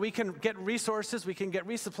island where we can get resources, we can get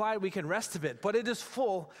resupplied, we can rest a bit, but it is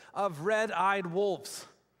full of red-eyed wolves.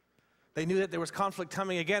 They knew that there was conflict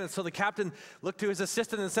coming again, and so the captain looked to his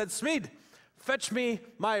assistant and said, Smead, fetch me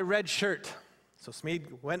my red shirt. So Smead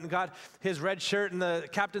went and got his red shirt, and the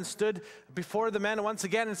captain stood before the men once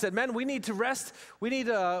again and said, men, we need to rest, we need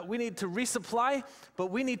to resupply, but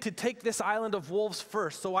we need to take this island of wolves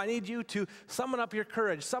first. So I need you to summon up your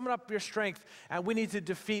courage, summon up your strength, and we need to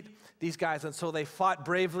defeat these guys. And so they fought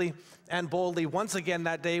bravely and boldly once again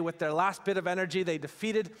that day with their last bit of energy. They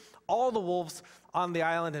defeated all the wolves on the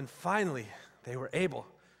island, and finally they were able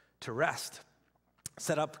to rest,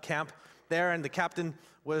 set up camp there, and the captain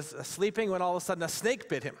was sleeping when all of a sudden a snake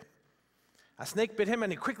bit him. A snake bit him,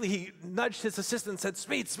 and he nudged his assistant and said,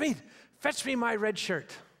 Smead, fetch me my red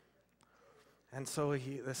shirt. And so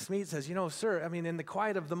the Smead says, sir, in the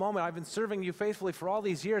quiet of the moment, I've been serving you faithfully for all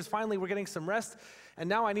these years. Finally, we're getting some rest, and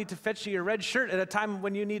now I need to fetch you your red shirt at a time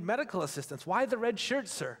when you need medical assistance. Why the red shirt,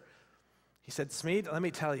 sir? He said, Smead, let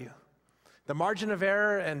me tell you, the margin of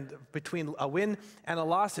error and between a win and a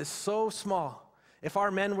loss is so small. If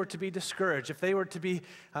our men were to be discouraged, if they were to be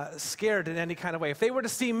scared in any kind of way, if they were to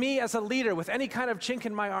see me as a leader with any kind of chink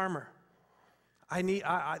in my armor,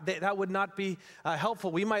 that would not be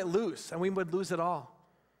helpful. We might lose, and we would lose it all.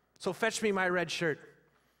 So fetch me my red shirt.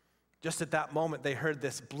 Just at that moment, they heard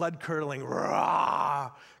this blood-curdling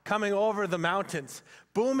roar coming over the mountains,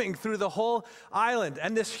 booming through the whole island.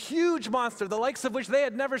 And this huge monster, the likes of which they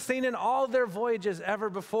had never seen in all their voyages ever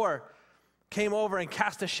before, came over and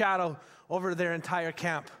cast a shadow over their entire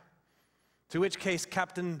camp. To which case,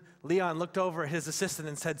 Captain Leon looked over at his assistant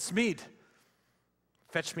and said, "Smeed,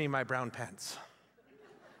 fetch me my brown pants."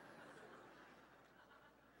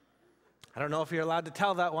 I don't know if you're allowed to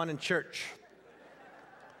tell that one in church,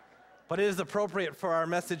 but it is appropriate for our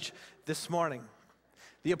message this morning.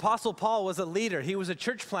 The Apostle Paul was a leader. He was a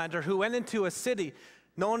church planter who went into a city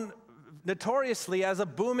known notoriously as a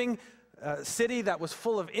booming city that was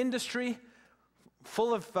full of industry,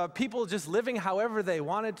 full of people just living however they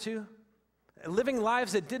wanted to, living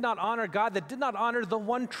lives that did not honor God, that did not honor the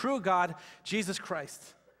one true God, Jesus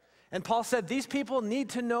Christ. And Paul said, these people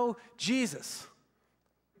need to know Jesus.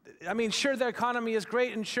 I mean, sure, their economy is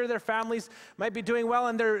great, and sure, their families might be doing well,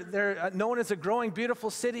 and they're known as a growing,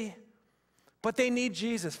 beautiful city, but they need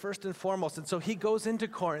Jesus first and foremost. And so he goes into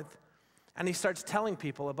Corinth, and he starts telling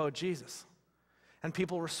people about Jesus, and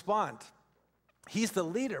people respond. He's the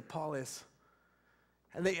leader, Paul is,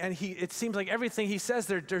 and it seems like everything he says,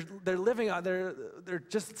 they're living on, they're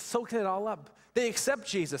just soaking it all up. They accept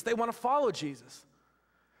Jesus, they want to follow Jesus,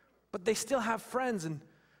 but they still have friends and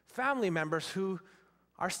family members who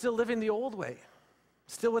are still living the old way,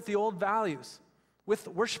 still with the old values, with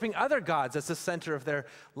worshiping other gods as the center of their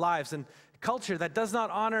lives, and culture that does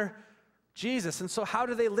not honor Jesus. And so how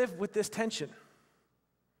do they live with this tension?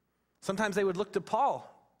 Sometimes they would look to Paul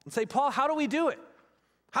and say, "Paul, how do we do it?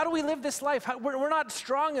 How do we live this life? We're not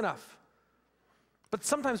strong enough." But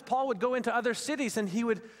sometimes Paul would go into other cities and he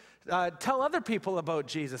would tell other people about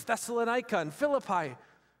Jesus. Thessalonica and Philippi.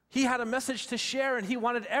 He had a message to share, and he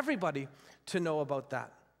wanted everybody to know about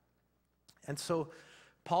that. And so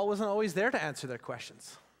Paul wasn't always there to answer their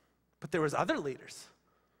questions, but there was other leaders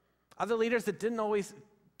that didn't always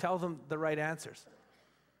tell them the right answers,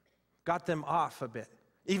 got them off a bit,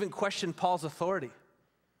 even questioned Paul's authority.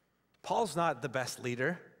 Paul's not the best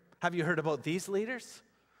leader. Have you heard about these leaders?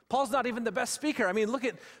 Paul's not even the best speaker. I mean, look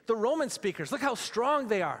at the Roman speakers. Look how strong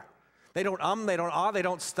they are. They don't they don't ah, they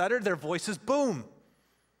don't stutter. Their voices boom.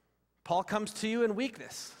 Paul comes to you in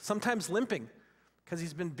weakness, sometimes limping, because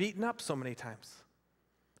he's been beaten up so many times.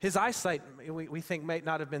 His eyesight, we think, might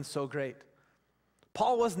not have been so great.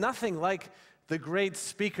 Paul was nothing like the great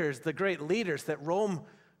speakers, the great leaders that Rome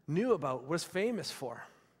knew about, was famous for.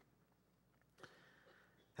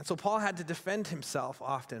 And so Paul had to defend himself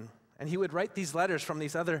often, and he would write these letters from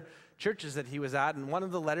these other churches that he was at, and one of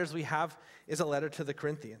the letters we have is a letter to the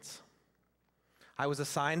Corinthians. I was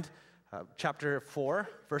assigned chapter 4,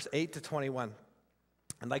 verse 8 to 21.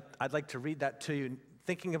 And I'd like to read that to you,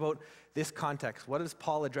 thinking about this context. What is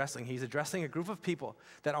Paul addressing? He's addressing a group of people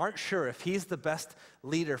that aren't sure if he's the best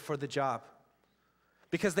leader for the job,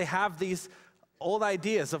 because they have these old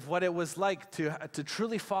ideas of what it was like to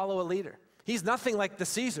truly follow a leader. He's nothing like the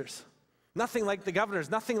Caesars, nothing like the governors,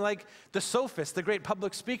 nothing like the sophists, the great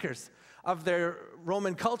public speakers of their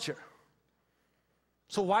Roman culture.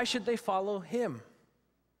 So why should they follow him?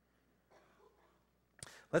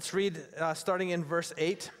 Let's read starting in verse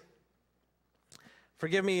 8.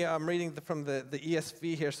 Forgive me, I'm reading from the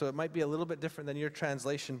ESV here, so it might be a little bit different than your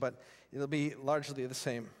translation, but it'll be largely the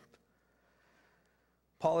same.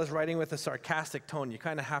 Paul is writing with a sarcastic tone. You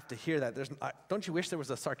kind of have to hear that. Don't you wish there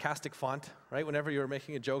was a sarcastic font, right? Whenever you were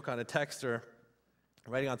making a joke on a text or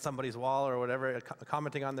writing on somebody's wall or whatever,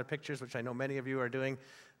 commenting on their pictures, which I know many of you are doing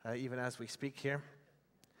even as we speak here.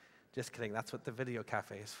 Just kidding, that's what the video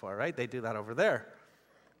cafe is for, right? They do that over there.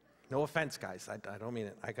 No offense, guys. I don't mean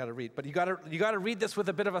it. I got to read. But you got to read this with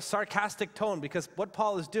a bit of a sarcastic tone, because what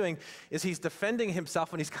Paul is doing is he's defending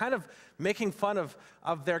himself, and he's kind of making fun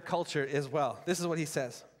of their culture as well. This is what he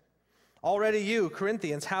says. Already you,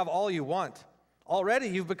 Corinthians, have all you want. Already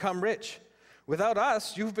you've become rich. Without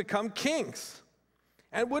us, you've become kings.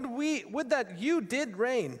 And would that you did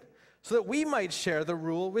reign, so that we might share the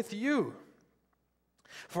rule with you.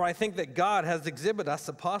 For I think that God has exhibited us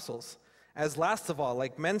apostles as last of all,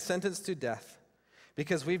 like men sentenced to death,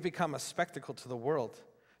 because we've become a spectacle to the world,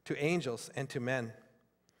 to angels and to men.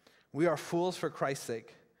 We are fools for Christ's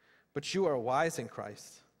sake, but you are wise in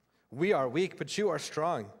Christ. We are weak, but you are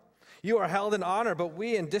strong. You are held in honor, but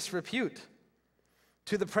we in disrepute.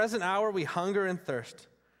 To the present hour we hunger and thirst.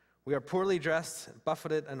 We are poorly dressed,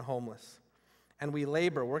 buffeted, and homeless. And we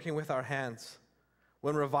labor, working with our hands.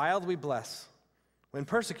 When reviled, we bless. When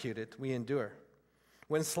persecuted, we endure.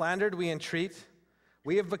 When slandered, we entreat.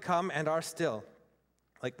 We have become and are still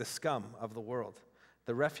like the scum of the world,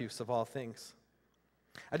 the refuse of all things.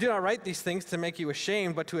 I do not write these things to make you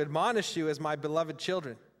ashamed, but to admonish you as my beloved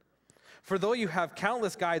children. For though you have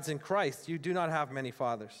countless guides in Christ, you do not have many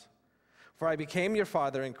fathers. For I became your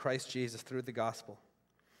father in Christ Jesus through the gospel.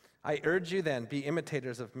 I urge you then, be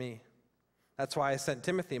imitators of me. That's why I sent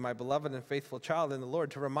Timothy, my beloved and faithful child in the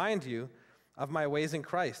Lord, to remind you of my ways in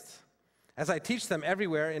Christ, as I teach them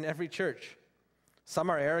everywhere in every church. Some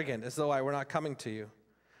are arrogant, as though I were not coming to you.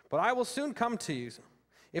 But I will soon come to you,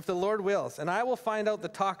 if the Lord wills, and I will find out the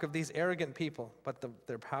talk of these arrogant people, but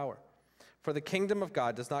their power. For the kingdom of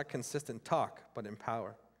God does not consist in talk, but in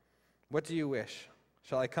power. What do you wish?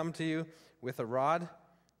 Shall I come to you with a rod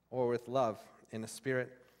or with love in a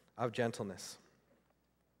spirit of gentleness?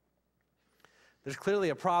 There's clearly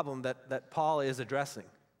a problem that Paul is addressing.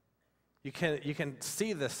 You can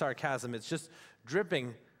see the sarcasm. It's just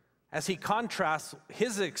dripping as he contrasts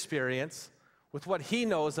his experience with what he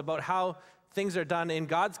knows about how things are done in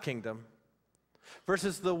God's kingdom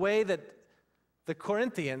versus the way that the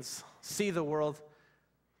Corinthians see the world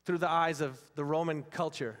through the eyes of the Roman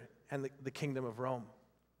culture and the kingdom of Rome.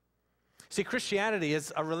 See, Christianity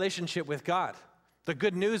is a relationship with God. The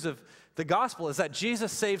good news of the gospel is that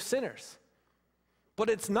Jesus saves sinners. But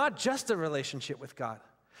it's not just a relationship with God.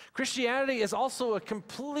 Christianity is also a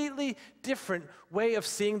completely different way of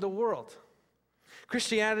seeing the world.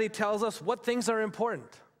 Christianity tells us what things are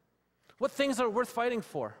important, what things are worth fighting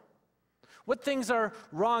for, what things are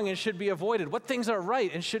wrong and should be avoided, what things are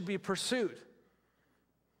right and should be pursued.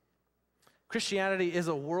 Christianity is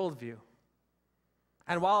a worldview.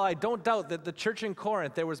 And while I don't doubt that the church in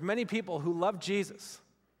Corinth, there was many people who loved Jesus,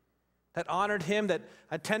 that honored him, that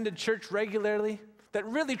attended church regularly, that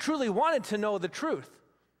really truly wanted to know the truth,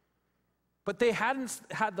 but they hadn't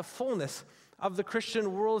had the fullness of the Christian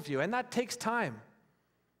worldview, and that takes time.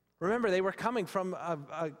 Remember, they were coming from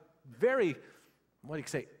a very,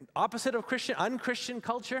 opposite of Christian, unchristian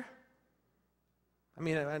culture. I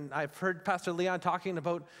mean, and I've heard Pastor Leon talking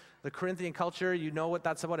about the Corinthian culture. You know what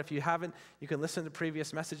that's about. If you haven't, you can listen to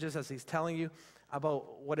previous messages as he's telling you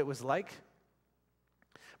about what it was like.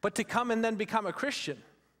 But to come and then become a Christian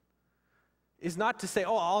is not to say,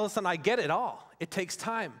 oh, all of a sudden I get it all. It takes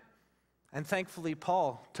time. And thankfully,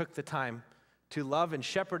 Paul took the time to love and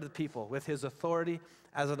shepherd the people with his authority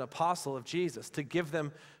as an apostle of Jesus, to give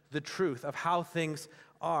them the truth of how things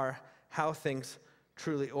are, how things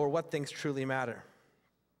truly, or what things truly matter.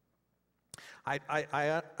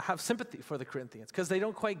 I have sympathy for the Corinthians because they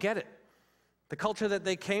don't quite get it. The culture that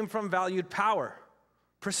they came from valued power,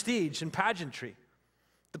 prestige, and pageantry.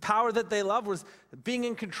 The power that they loved was being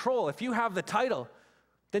in control. If you have the title,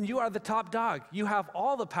 then you are the top dog. You have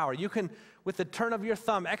all the power. You can, with the turn of your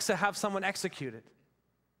thumb, have someone executed.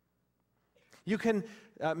 You can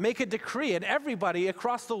make a decree, and everybody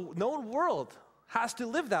across the known world has to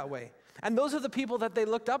live that way. And those are the people that they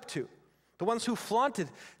looked up to. The ones who flaunted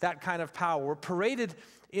that kind of power, were paraded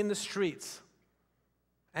in the streets,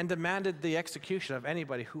 and demanded the execution of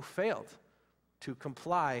anybody who failed to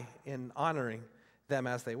comply in honoring them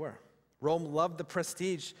as they were. Rome loved the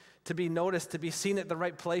prestige, to be noticed, to be seen at the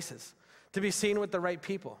right places, to be seen with the right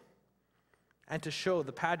people, and to show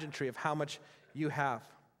the pageantry of how much you have.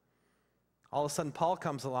 All of a sudden, Paul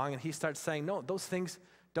comes along and he starts saying, no, those things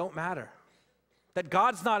don't matter. That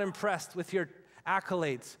God's not impressed with your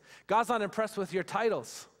accolades. God's not impressed with your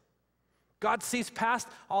titles. God sees past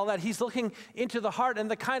all that. He's looking into the heart, and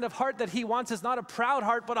the kind of heart that he wants is not a proud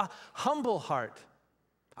heart, but a humble heart,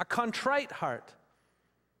 a contrite heart.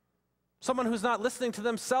 Someone who's not listening to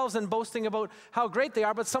themselves and boasting about how great they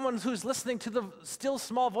are, but someone who's listening to the still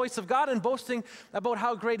small voice of God and boasting about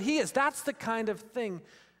how great he is. That's the kind of thing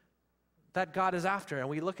that God is after. And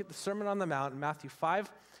we look at the Sermon on the Mount in Matthew 5-7,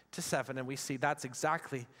 and we see that's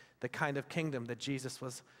exactly the kind of kingdom that Jesus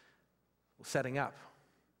was setting up.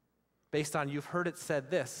 Based on, you've heard it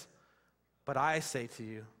said this, but I say to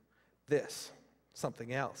you this,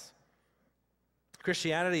 something else.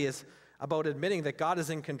 Christianity is about admitting that God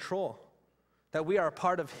is in control, that we are a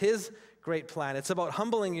part of his great plan. It's about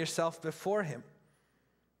humbling yourself before him.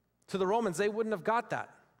 To the Romans, they wouldn't have got that.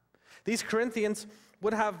 These Corinthians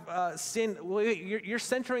would have seen, you're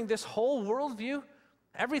centering this whole worldview,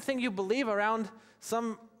 everything you believe around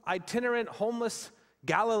some itinerant, homeless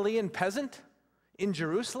Galilean peasant in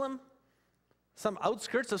Jerusalem, some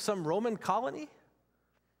outskirts of some Roman colony.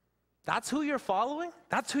 That's who you're following?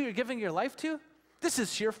 That's who you're giving your life to? This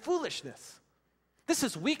is sheer foolishness. This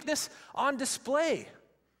is weakness on display.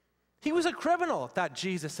 He was a criminal, that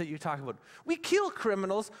Jesus that you talk about. We kill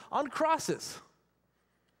criminals on crosses.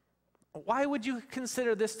 Why would you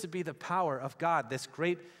consider this to be the power of God, this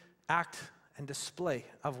great act and display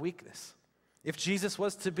of weakness? If Jesus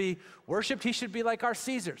was to be worshiped, he should be like our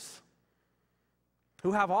Caesars,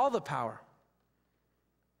 who have all the power.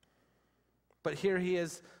 But here he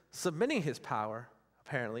is submitting his power,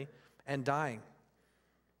 apparently, and dying.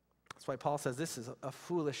 That's why Paul says this is a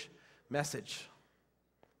foolish message.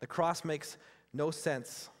 The cross makes no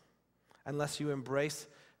sense unless you embrace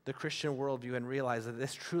the Christian worldview and realize that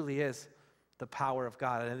this truly is the power of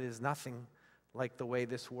God, and it is nothing like the way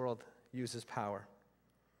this world uses power.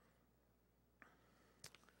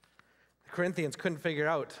 The Corinthians couldn't figure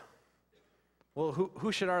out, well,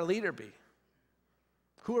 who should our leader be?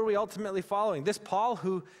 Who are we ultimately following? This Paul,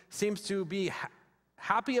 who seems to be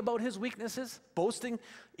happy about his weaknesses, boasting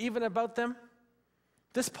even about them?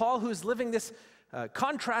 This Paul who's living this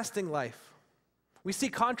contrasting life. We see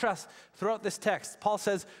contrast throughout this text. Paul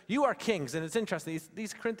says, you are kings. And it's interesting,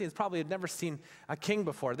 these Corinthians probably had never seen a king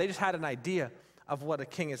before. They just had an idea of what a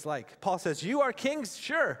king is like. Paul says, you are kings?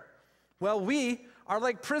 Sure. Well, we are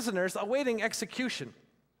like prisoners awaiting execution.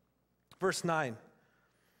 Verse 9.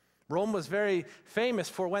 Rome was very famous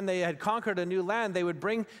for when they had conquered a new land, they would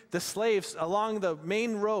bring the slaves along the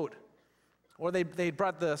main road. Or they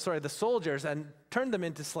brought the soldiers and turned them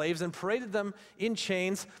into slaves and paraded them in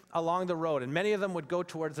chains along the road. And many of them would go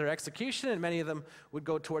towards their execution, and many of them would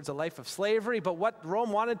go towards a life of slavery. But what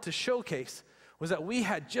Rome wanted to showcase was that we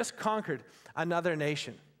had just conquered another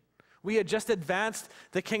nation. We had just advanced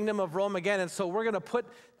the kingdom of Rome again, and so we're going to put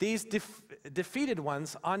these defeated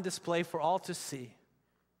ones on display for all to see.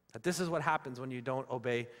 That this is what happens when you don't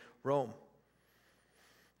obey Rome.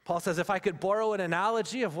 Paul says, if I could borrow an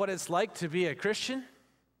analogy of what it's like to be a Christian,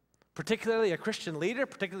 particularly a Christian leader,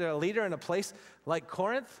 particularly a leader in a place like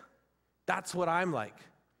Corinth, that's what I'm like.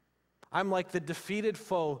 I'm like the defeated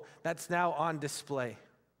foe that's now on display.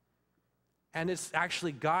 And it's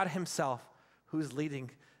actually God himself who's leading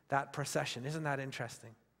that procession. Isn't that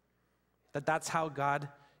interesting? That's how God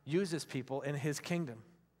uses people in his kingdom.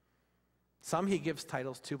 Some he gives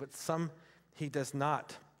titles to, but some he does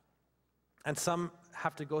not. And some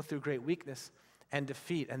have to go through great weakness and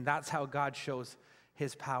defeat, and that's how God shows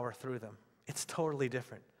his power through them. It's totally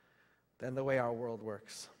different than the way our world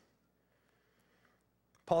works.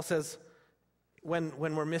 Paul says, when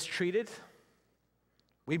we're mistreated,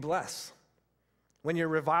 we bless. When you're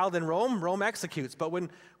reviled in Rome, Rome executes. But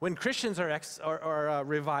when Christians are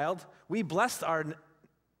reviled, we bless our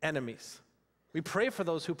enemies. We pray for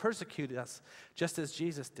those who persecuted us, just as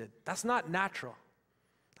Jesus did. That's not natural.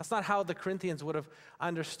 That's not how the Corinthians would have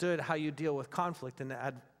understood how you deal with conflict and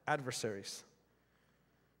adversaries.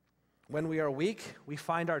 When we are weak, we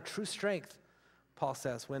find our true strength, Paul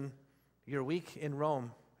says. When you're weak in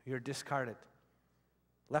Rome, you're discarded,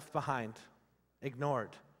 left behind,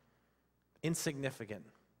 ignored, insignificant.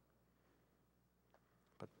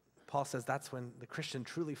 But Paul says that's when the Christian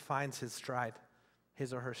truly finds his stride,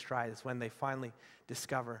 his or her stride, is when they finally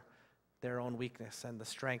discover their own weakness and the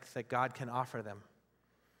strength that God can offer them.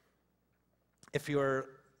 If you're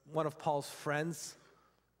one of Paul's friends,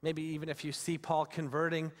 maybe even if you see Paul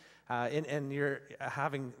converting and you're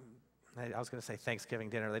having, I was going to say Thanksgiving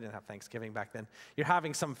dinner. They didn't have Thanksgiving back then. You're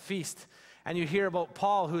having some feast, and you hear about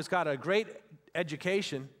Paul, who's got a great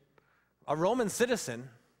education, a Roman citizen.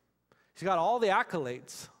 He's got all the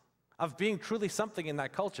accolades of being truly something in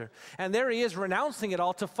that culture. And there he is renouncing it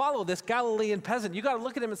all to follow this Galilean peasant. You got to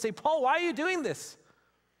look at him and say, Paul, why are you doing this?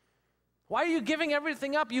 Why are you giving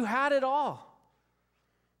everything up? You had it all.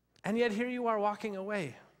 And yet here you are walking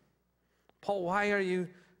away. Paul, why are you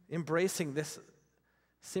embracing this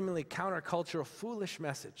seemingly countercultural, foolish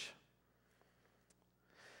message?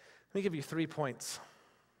 Let me give you 3 points.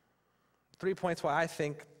 3 points why I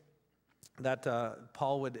think that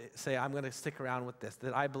Paul would say, I'm going to stick around with this,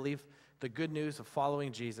 that I believe the good news of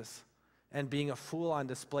following Jesus and being a fool on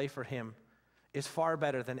display for him is far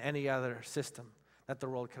better than any other system that the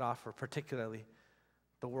world could offer, particularly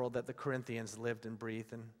the world that the Corinthians lived and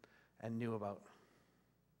breathed and knew about.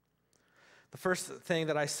 The first thing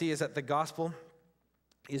that I see is that the gospel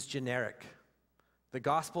is generic. The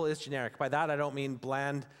gospel is generic. By that, I don't mean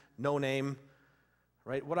bland, no name,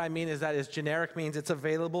 right? What I mean is that generic means it's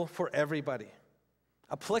available for everybody,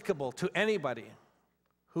 applicable to anybody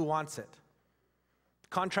who wants it.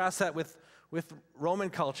 Contrast that with Roman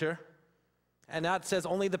culture, and that says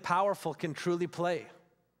only the powerful can truly play.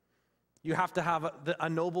 You have to have a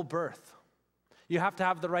noble birth. You have to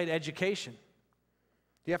have the right education.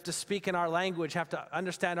 You have to speak in our language, have to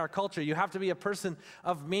understand our culture. You have to be a person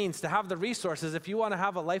of means to have the resources if you want to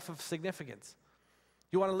have a life of significance.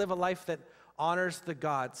 You want to live a life that honors the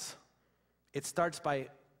gods. It starts by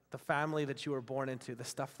the family that you were born into, the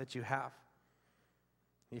stuff that you have.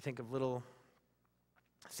 You think of little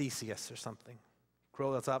Theseus or something.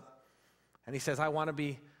 Grows up, and he says, I want to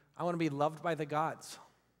be loved by the gods.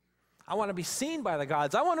 I want to be seen by the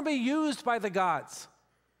gods. I want to be used by the gods.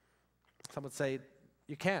 Some would say,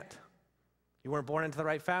 you can't. You weren't born into the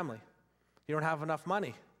right family. You don't have enough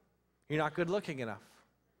money. You're not good looking enough.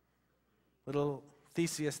 Little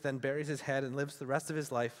Theseus then buries his head and lives the rest of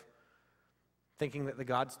his life thinking that the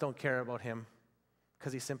gods don't care about him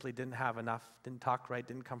because he simply didn't have enough, didn't talk right,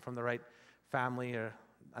 didn't come from the right family or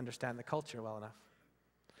understand the culture well enough.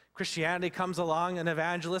 Christianity comes along, an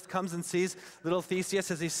evangelist comes and sees little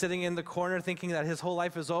Theseus as he's sitting in the corner thinking that his whole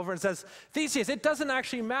life is over and says, Theseus, it doesn't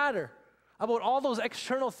actually matter about all those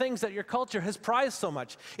external things that your culture has prized so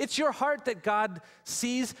much. It's your heart that God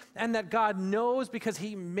sees and that God knows because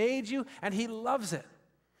he made you and he loves it.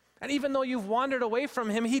 And even though you've wandered away from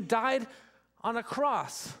him, he died on a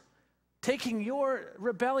cross, taking your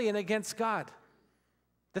rebellion against God.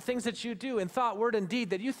 The things that you do in thought, word, and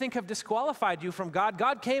deed that you think have disqualified you from God,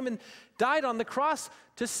 God came and died on the cross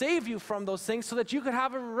to save you from those things so that you could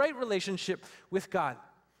have a right relationship with God.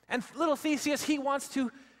 And little Theseus, he wants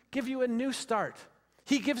to give you a new start.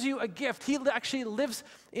 He gives you a gift. He actually lives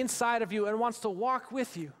inside of you and wants to walk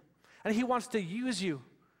with you. And he wants to use you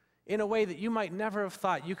in a way that you might never have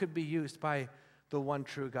thought you could be used by the one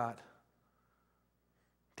true God.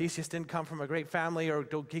 Theseus didn't come from a great family, or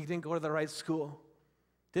he didn't go to the right school.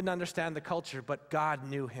 Didn't understand the culture, but God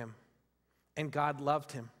knew him, and God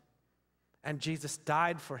loved him. And Jesus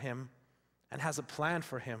died for him and has a plan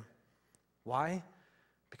for him. Why?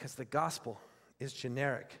 Because the gospel is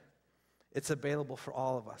generic. It's available for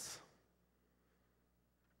all of us.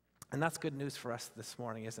 And that's good news for us this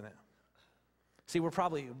morning, isn't it? See, we're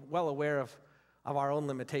probably well aware of our own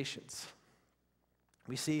limitations.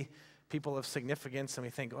 We see people of significance and we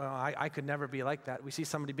think, well, I could never be like that. We see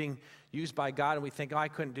somebody being used by God and we think, oh, I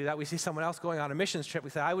couldn't do that. We see someone else going on a missions trip. We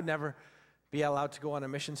say, I would never be allowed to go on a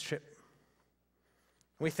missions trip.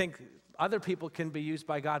 We think other people can be used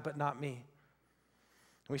by God, but not me.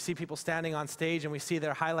 We see people standing on stage and we see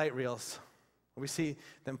their highlight reels. We see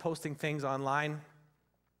them posting things online.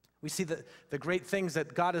 We see the great things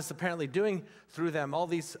that God is apparently doing through them, all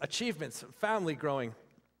these achievements, family growing,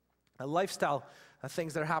 a lifestyle,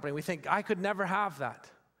 things that are happening. We think, I could never have that.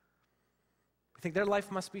 We think their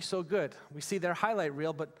life must be so good. We see their highlight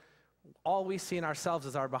reel, but all we see in ourselves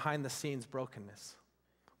is our behind-the-scenes brokenness.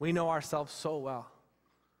 We know ourselves so well.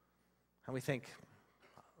 And we think,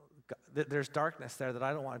 there's darkness there that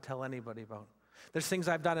I don't want to tell anybody about. There's things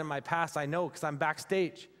I've done in my past I know because I'm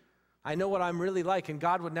backstage. I know what I'm really like, and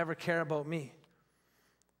God would never care about me.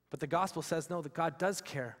 But the gospel says, no, that God does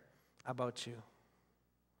care about you.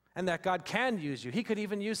 And that God can use you. He could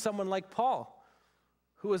even use someone like Paul,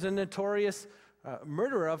 who was a notorious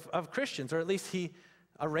murderer of Christians, or at least he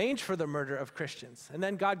arranged for the murder of Christians. And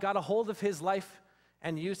then God got a hold of his life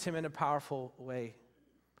and used him in a powerful way,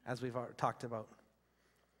 as we've talked about.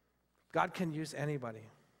 God can use anybody.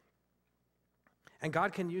 And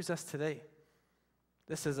God can use us today.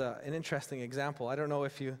 This is an interesting example. I don't know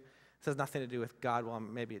if it has nothing to do with God. Well,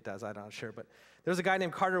 maybe it does. I'm not sure. But there's a guy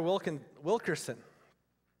named Carter Wilkerson.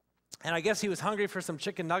 And I guess he was hungry for some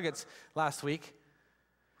chicken nuggets last week.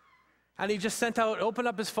 And he just opened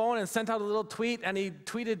up his phone and sent out a little tweet. And he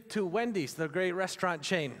tweeted to Wendy's, the great restaurant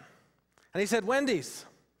chain. And he said, Wendy's,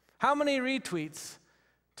 how many retweets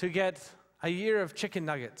to get a year of chicken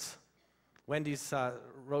nuggets? Wendy's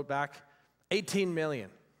wrote back, 18 million.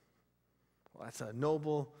 Well, that's a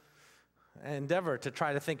noble endeavor to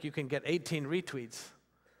try to think you can get 18 retweets.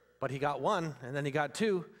 But he got one, and then he got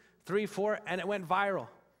 2, 3, 4, and it went viral.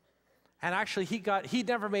 And actually, he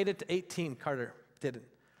never made it to 18, Carter didn't.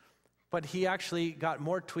 But he actually got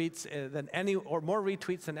more tweets more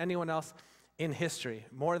retweets than anyone else in history,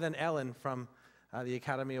 more than Ellen from the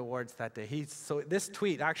Academy Awards that day. So this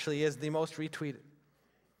tweet actually is the most retweeted.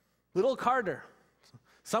 Little Carter,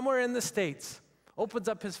 somewhere in the States, opens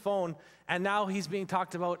up his phone, and now he's being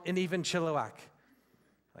talked about in even Chilliwack.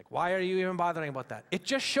 Like, why are you even bothering about that? It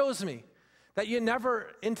just shows me that you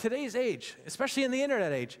never, in today's age, especially in the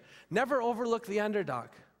internet age, never overlook the underdog,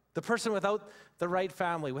 the person without the right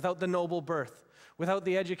family, without the noble birth, without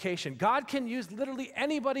the education. God can use literally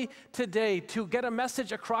anybody today to get a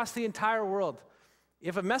message across the entire world.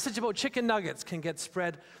 If a message about chicken nuggets can get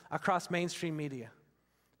spread across mainstream media,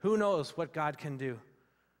 who knows what God can do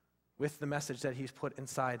with the message that he's put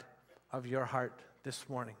inside of your heart this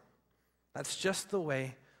morning. That's just the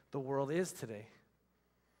way the world is today.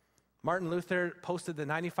 Martin Luther posted the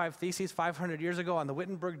 95 Theses 500 years ago on the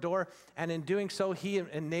Wittenberg door, and in doing so, he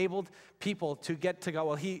enabled people to get to God.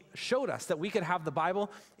 Well, he showed us that we could have the Bible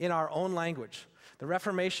in our own language, The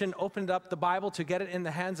Reformation opened up the Bible to get it in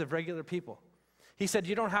the hands of regular people. He said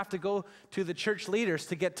you don't have to go to the church leaders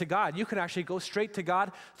to get to God. You can actually go straight to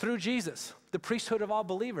God through Jesus, the priesthood of all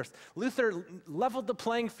believers. Luther leveled the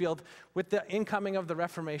playing field with the incoming of the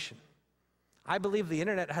Reformation. I believe the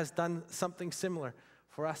internet has done something similar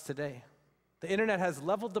for us today. The internet has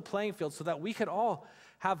leveled the playing field so that we could all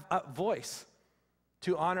have a voice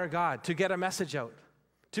to honor God, to get a message out,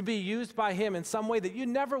 to be used by Him in some way that you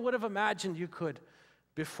never would have imagined you could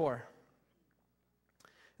before.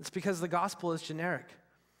 It's because the gospel is generic.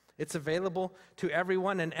 It's available to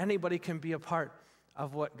everyone, and anybody can be a part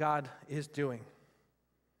of what God is doing.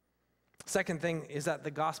 Second thing is that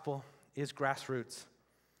the gospel is grassroots.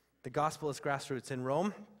 The gospel is grassroots. In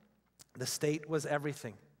Rome, the state was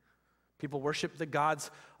everything. People worshiped the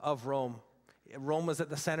gods of Rome. Rome was at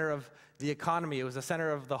the center of the economy. It was the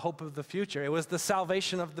center of the hope of the future. It was the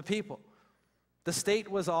salvation of the people. The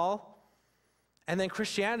state was all. And then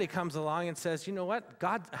Christianity comes along and says, you know what?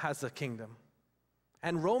 God has a kingdom.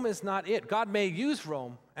 And Rome is not it. God may use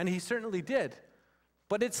Rome, and He certainly did,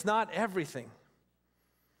 but it's not everything.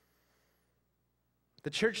 The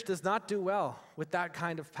church does not do well with that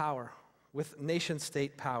kind of power, with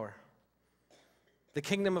nation-state power. The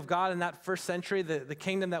kingdom of God in that first century, the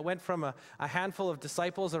kingdom that went from a handful of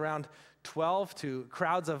disciples, around 12, to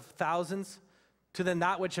crowds of thousands, to then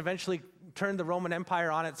that which eventually turned the Roman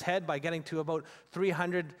Empire on its head by getting to about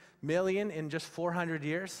 300 million in just 400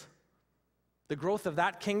 years. The growth of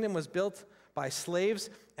that kingdom was built by slaves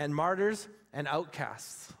and martyrs and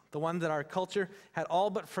outcasts, the ones that our culture had all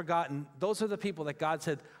but forgotten. Those are the people that God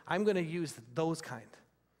said, I'm going to use those kind.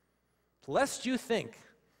 Lest you think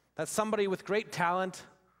that somebody with great talent,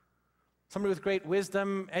 somebody with great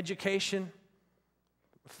wisdom, education,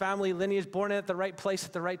 family lineage, born at the right place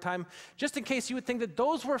at the right time, just in case you would think that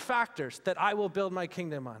those were factors that I will build my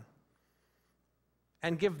kingdom on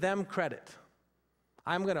and give them credit.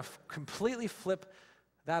 I'm going to completely flip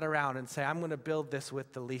that around and say, I'm going to build this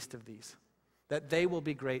with the least of these, that they will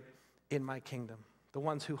be great in my kingdom. The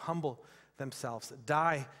ones who humble themselves,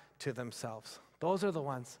 die to themselves. Those are the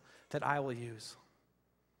ones that I will use.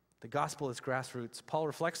 The gospel is grassroots. Paul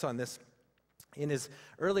reflects on this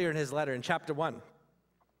earlier in his letter in chapter 1.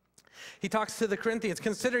 He talks to the Corinthians,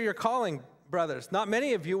 consider your calling, brothers. Not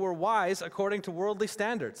many of you were wise according to worldly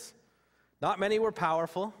standards. Not many were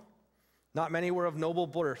powerful. Not many were of noble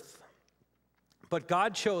birth. But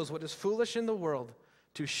God chose what is foolish in the world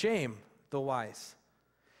to shame the wise.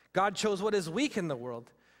 God chose what is weak in the world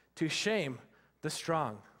to shame the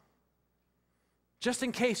strong. Just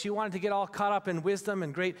in case you wanted to get all caught up in wisdom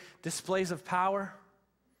and great displays of power,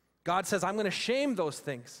 God says, I'm going to shame those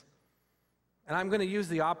things. And I'm going to use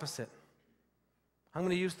the opposite. I'm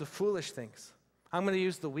going to use the foolish things. I'm going to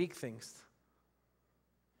use the weak things.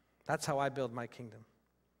 That's how I build my kingdom.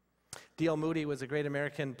 D.L. Moody was a great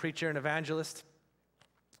American preacher and evangelist.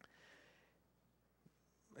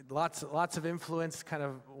 Lots of influence, kind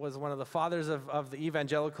of was one of the fathers of the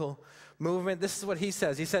evangelical movement. This is what he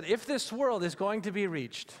says. He said, if this world is going to be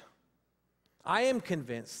reached, I am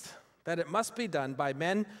convinced that it must be done by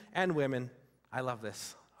men and women, I love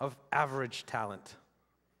this, of average talent.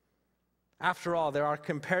 After all, there are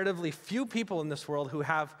comparatively few people in this world who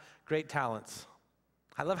have great talents.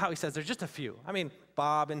 I love how he says there's just a few. I mean,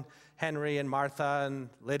 Bob and Henry and Martha and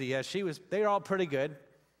Lydia, they were all pretty good.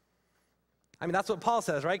 I mean, that's what Paul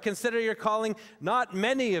says, right? Consider your calling. Not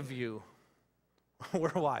many of you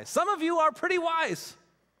were wise. Some of you are pretty wise.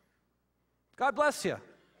 God bless you.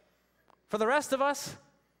 For the rest of us,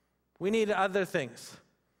 we need other things.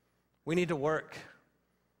 We need to work.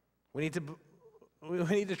 We need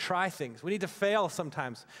to try things. We need to fail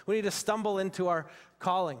sometimes. We need to stumble into our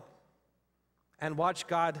calling and watch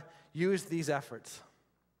God use these efforts.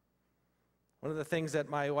 One of the things that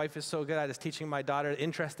my wife is so good at is teaching my daughter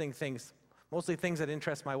interesting things. Mostly things that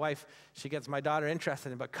interest my wife, she gets my daughter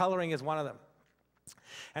interested in, but coloring is one of them.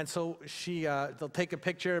 And so they'll take a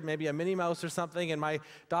picture, maybe a Minnie Mouse or something, and my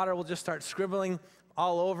daughter will just start scribbling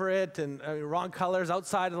all over it and wrong colors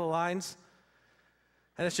outside of the lines.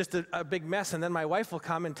 And it's just a big mess. And then my wife will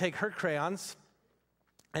come and take her crayons,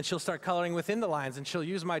 and she'll start coloring within the lines, and she'll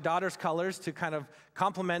use my daughter's colors to kind of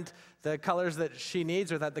complement the colors that she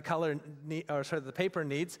needs or that the paper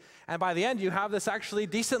needs. And by the end, you have this actually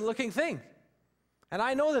decent-looking thing. And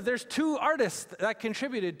I know that there's two artists that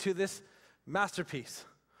contributed to this masterpiece.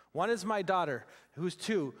 One is my daughter, who's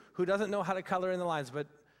 2, who doesn't know how to color in the lines, but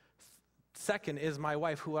second is my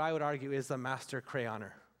wife, who I would argue is a master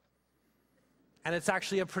crayoner. And it's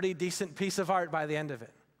actually a pretty decent piece of art by the end of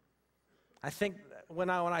it. I think when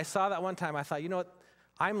I saw that one time, I thought, you know what?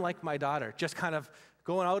 I'm like my daughter, just kind of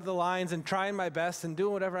going out of the lines and trying my best and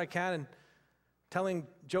doing whatever I can and telling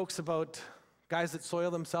jokes about guys that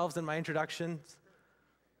soil themselves in my introductions.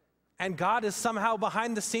 And God is somehow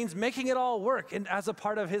behind the scenes making it all work as a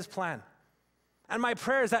part of his plan. And my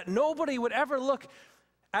prayer is that nobody would ever look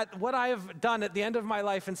at what I have done at the end of my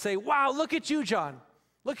life and say, wow, look at you, John.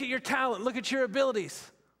 Look at your talent. Look at your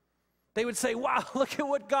abilities. They would say, wow, look at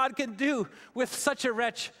what God can do with such a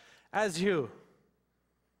wretch as you.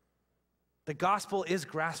 The gospel is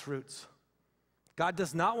grassroots. God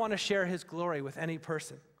does not want to share his glory with any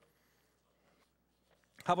person.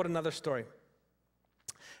 How about another story?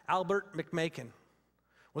 Albert McMakin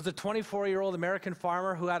was a 24-year-old American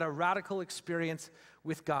farmer who had a radical experience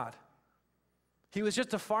with God. He was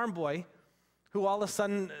just a farm boy who all of a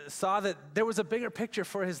sudden saw that there was a bigger picture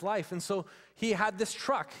for his life. And so he had this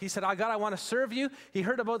truck. He said, God, I want to serve you. He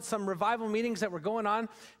heard about some revival meetings that were going on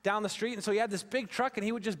down the street. And so he had this big truck, and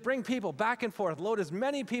he would just bring people back and forth, load as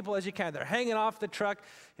many people as you can. They're hanging off the truck.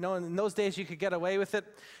 You know, and in those days, you could get away with it.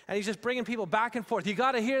 And he's just bringing people back and forth. You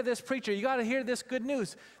got to hear this preacher. You got to hear this good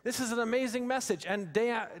news. This is an amazing message. And day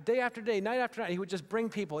after day, night after night, he would just bring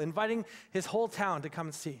people, inviting his whole town to come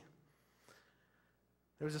and see.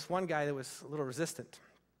 There was this one guy that was a little resistant.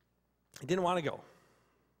 He didn't want to go.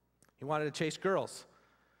 He wanted to chase girls.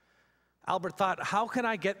 Albert thought, how can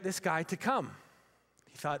I get this guy to come?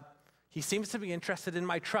 He thought, he seems to be interested in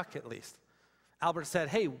my truck at least. Albert said,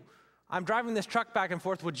 hey, I'm driving this truck back and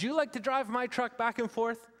forth. Would you like to drive my truck back and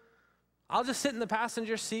forth? I'll just sit in the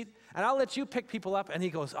passenger seat, and I'll let you pick people up. And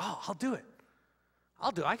he goes, oh, I'll do it.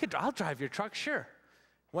 I'll drive your truck, sure.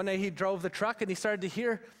 One day he drove the truck, and he started to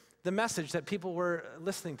hear the message that people were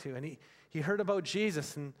listening to. And he heard about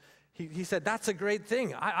Jesus, and he said, that's a great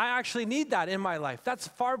thing. I actually need that in my life. That's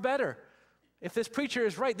far better. If this preacher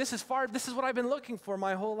is right, this is what I've been looking for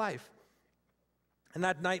my whole life. And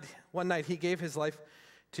one night, he gave his life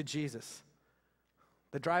to Jesus.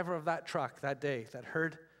 The driver of that truck that day that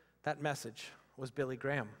heard that message was Billy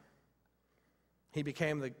Graham. He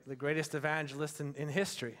became the greatest evangelist in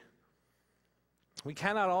history. We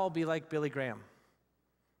cannot all be like Billy Graham.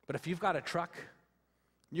 But if you've got a truck,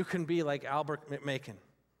 you can be like Albert McMakin,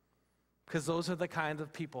 because those are the kind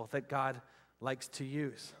of people that God likes to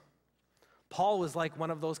use. Paul was like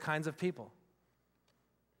one of those kinds of people.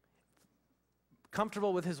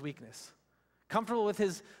 Comfortable with his weakness, comfortable with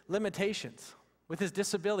his limitations, with his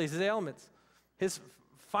disabilities, his ailments, his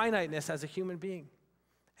finiteness as a human being.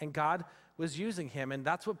 And God was using him, and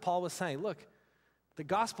that's what Paul was saying. Look, the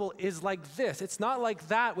gospel is like this. It's not like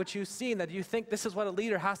that which you've seen, that you think this is what a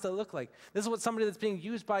leader has to look like. This is what somebody that's being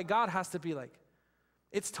used by God has to be like.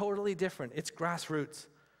 It's totally different. It's grassroots.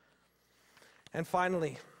 And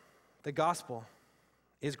finally, the gospel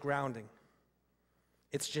is grounding.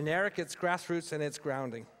 It's generic, it's grassroots, and it's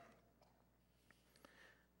grounding.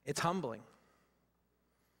 It's humbling.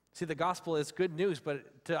 See, the gospel is good news,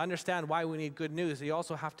 but to understand why we need good news, you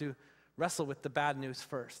also have to wrestle with the bad news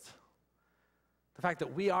first. The fact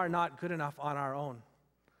that we are not good enough on our own.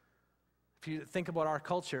 If you think about our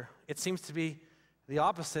culture, it seems to be the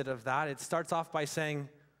opposite of that. It starts off by saying,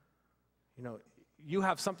 you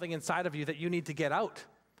have something inside of you that you need to get out,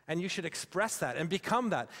 and you should express that and become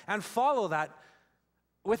that and follow that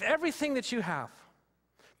with everything that you have.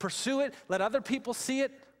 Pursue it, let other people see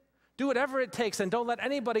it, do whatever it takes, and don't let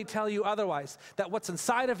anybody tell you otherwise, that what's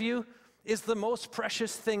inside of you is the most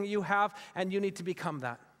precious thing you have, and you need to become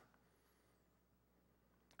that.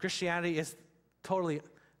 Christianity is totally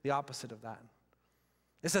the opposite of that.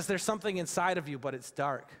 It says there's something inside of you, but it's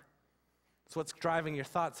dark. It's what's driving your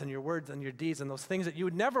thoughts and your words and your deeds and those things that you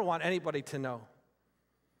would never want anybody to know.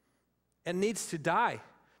 It needs to die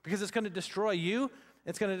because it's going to destroy you,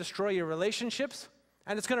 it's going to destroy your relationships,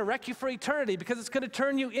 and it's going to wreck you for eternity because it's going to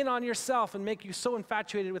turn you in on yourself and make you so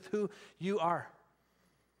infatuated with who you are.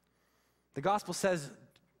 The gospel says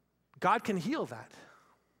God can heal that.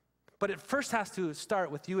 But it first has to start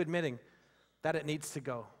with you admitting that it needs to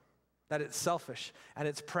go, that it's selfish, and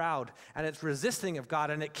it's proud, and it's resisting of God,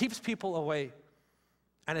 and it keeps people away,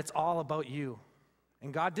 and it's all about you.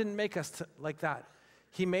 And God didn't make us like that.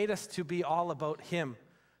 He made us to be all about him,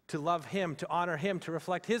 to love him, to honor him, to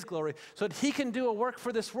reflect his glory, so that he can do a work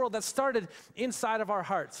for this world that started inside of our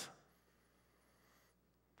hearts.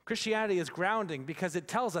 Christianity is grounding because it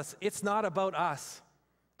tells us it's not about us.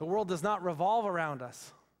 The world does not revolve around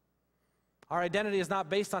us. Our identity is not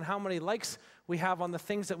based on how many likes we have on the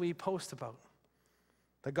things that we post about.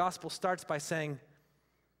 The gospel starts by saying,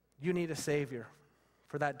 you need a Savior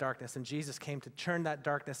for that darkness. And Jesus came to turn that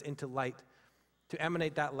darkness into light, to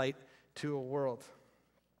emanate that light to a world.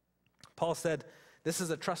 Paul said, this is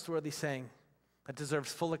a trustworthy saying that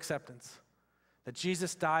deserves full acceptance. that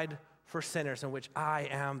Jesus died for sinners, in which I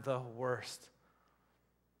am the worst.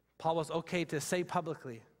 Paul was okay to say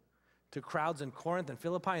publicly to crowds in Corinth and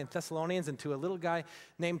Philippi and Thessalonians and to a little guy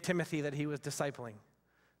named Timothy that he was discipling,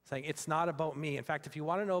 saying, it's not about me. In fact, if you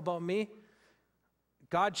want to know about me,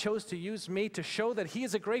 God chose to use me to show that he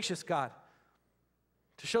is a gracious God,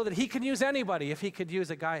 to show that he can use anybody if he could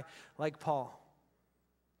use a guy like Paul.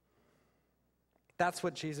 That's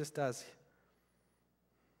what Jesus does.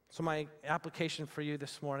 So my application for you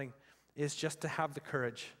this morning is just to have the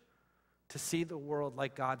courage to see the world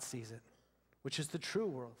like God sees it, which is the true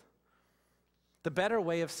world. The better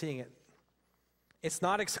way of seeing it. It's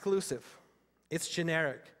not exclusive. It's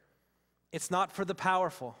generic. It's not for the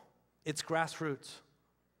powerful. It's grassroots.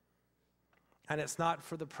 And it's not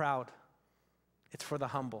for the proud. It's for the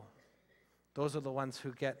humble. Those are the ones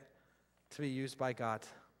who get to be used by God.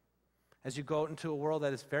 As you go out into a world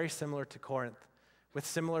that is very similar to Corinth, with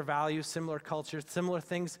similar values, similar cultures, similar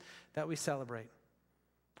things that we celebrate,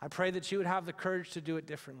 I pray that you would have the courage to do it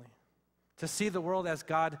differently, to see the world as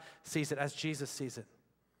God sees it, as Jesus sees it.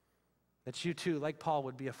 That you too, like Paul,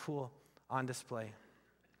 would be a fool on display.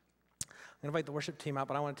 I'm going to invite the worship team out,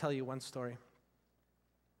 but I want to tell you one story.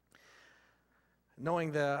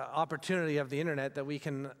 Knowing the opportunity of the internet that we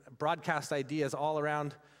can broadcast ideas all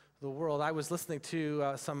around the world, I was listening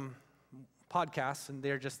to some podcasts, and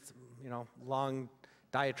they're just, long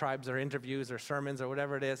diatribes or interviews or sermons or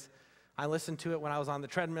whatever it is. I listened to it when I was on the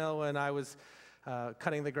treadmill, when I was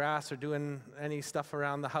cutting the grass or doing any stuff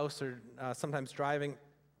around the house, or sometimes driving.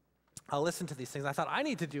 I'll listen to these things. I thought, I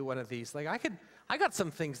need to do one of these. I got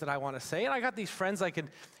some things that I want to say, and I got these friends I could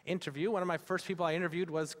interview. One of my first people I interviewed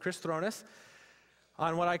was Chris Thronis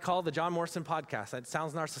on what I call the John Morrison podcast. It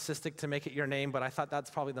sounds narcissistic to make it your name, but I thought that's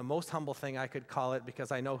probably the most humble thing I could call it,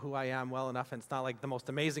 because I know who I am well enough, and it's not like the most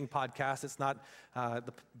amazing podcast. It's not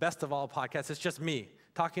the best of all podcasts. It's just me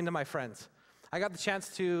talking to my friends. I got the chance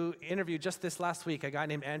to interview just this last week a guy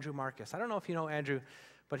named Andrew Marcus. I don't know if you know Andrew,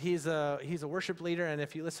 but he's a worship leader, and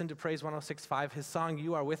if you listen to Praise 106.5, his song,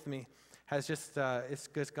 You Are With Me, has just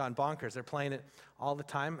gone bonkers. They're playing it all the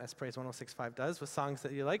time, as Praise 106.5 does, with songs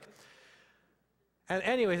that you like. And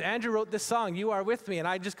anyways, Andrew wrote this song, You Are With Me, and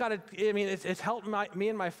I just got it. It's helped me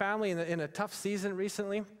and my family in a tough season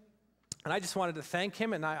recently, and I just wanted to thank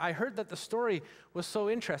him, and I heard that the story was so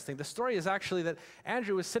interesting. The story is actually that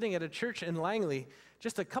Andrew was sitting at a church in Langley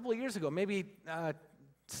just a couple of years ago, maybe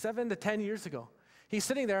 7 to 10 years ago. He's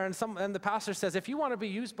sitting there, and the pastor says, if you want to be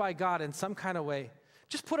used by God in some kind of way,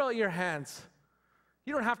 just put out your hands.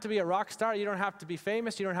 You don't have to be a rock star. You don't have to be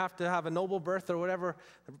famous. You don't have to have a noble birth or whatever,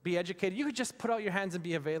 be educated. You could just put out your hands and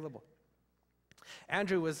be available.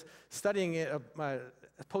 Andrew was studying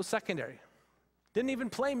post-secondary. Didn't even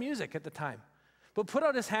play music at the time, but put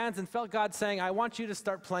out his hands and felt God saying, I want you to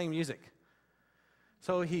start playing music.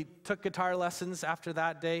 So he took guitar lessons after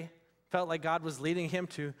that day, felt like God was leading him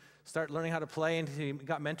to start learning how to play, and he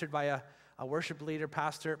got mentored by a worship leader,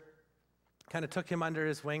 pastor, kind of took him under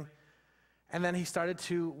his wing. And then he started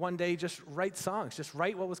to one day just write songs, just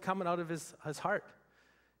write what was coming out of his heart.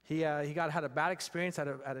 He had a bad experience at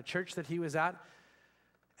a church that he was at,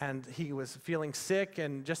 and he was feeling sick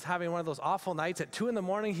and just having one of those awful nights. At 2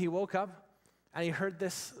 a.m, he woke up and he heard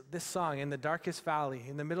this song, in the darkest valley,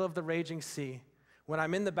 in the middle of the raging sea. When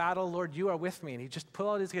I'm in the battle, Lord, you are with me. And he just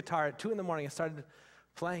pulled out his guitar at 2 a.m. and started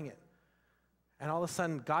playing it. And all of a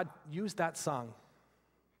sudden, God used that song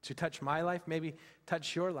to touch my life, maybe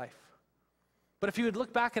touch your life. But if you would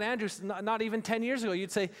look back at Andrew, not even 10 years ago,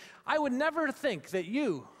 you'd say, I would never think that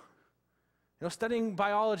you studying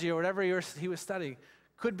biology or whatever he was studying,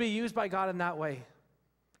 could be used by God in that way.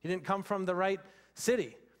 He didn't come from the right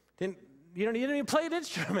city. He didn't even play an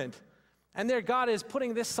instrument. And there God is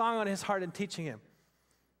putting this song on his heart and teaching him.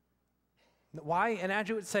 Why? And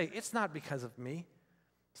Andrew would say, it's not because of me.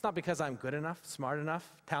 It's not because I'm good enough, smart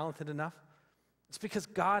enough, talented enough. It's because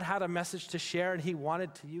God had a message to share, and he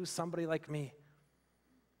wanted to use somebody like me.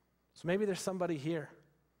 So maybe there's somebody here,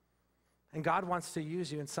 and God wants to use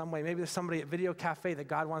you in some way. Maybe there's somebody at Video Cafe that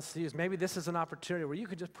God wants to use. Maybe this is an opportunity where you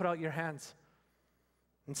could just put out your hands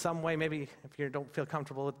in some way. Maybe if you don't feel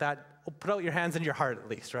comfortable with that, put out your hands in your heart at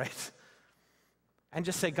least, right? And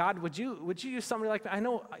just say, God, would you use somebody like me? I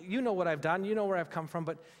know you know what I've done. You know where I've come from.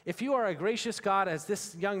 But if you are a gracious God, as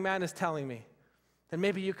this young man is telling me, then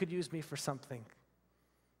maybe you could use me for something.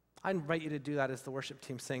 I invite you to do that as the worship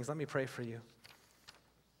team sings. Let me pray for you.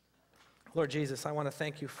 Lord Jesus, I want to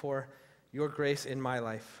thank you for your grace in my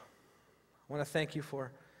life. I want to thank you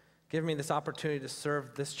for giving me this opportunity to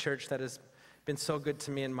serve this church that has been so good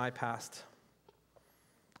to me in my past.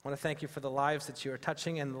 I want to thank you for the lives that you are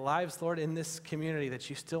touching, and the lives, Lord, in this community that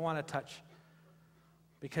you still want to touch.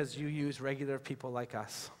 because you use regular people like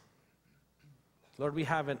us. Lord, we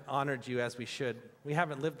haven't honored you as we should. We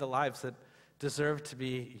haven't lived the lives that deserve to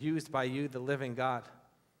be used by you, the living God.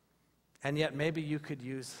 And yet maybe you could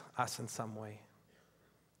use us in some way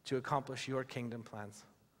to accomplish your kingdom plans.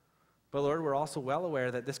 But Lord, we're also well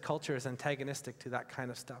aware that this culture is antagonistic to that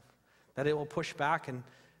kind of stuff, that it will push back and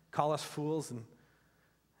call us fools,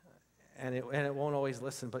 and it won't always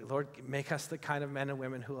listen. But Lord, make us the kind of men and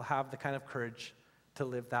women who will have the kind of courage to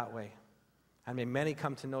live that way. And may many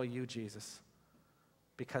come to know you, Jesus,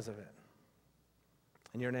 because of it.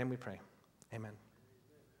 In your name we pray. Amen.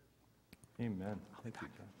 Amen. Thank you,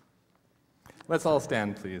 John. Let's all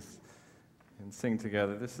stand, please, and sing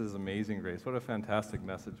together. This is Amazing Grace. What a fantastic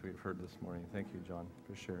message we've heard this morning. Thank you, John,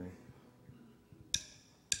 for sharing.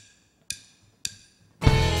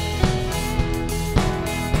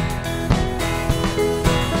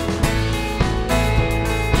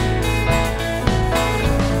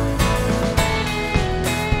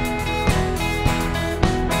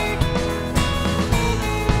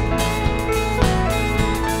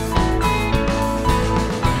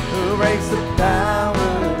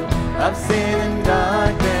 Of sin and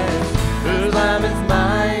darkness, whose love is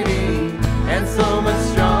mighty and so much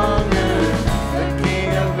stronger. The King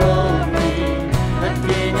of glory, the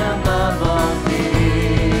King above all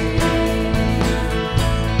kings,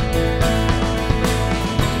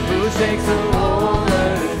 who shakes the whole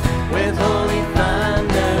earth with holy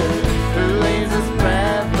thunder, who leaves us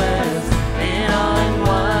breathless in awe and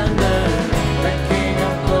wonder. The King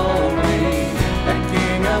of glory, the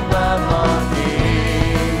King above all kings.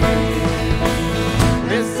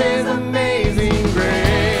 This is amazing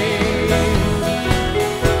grace.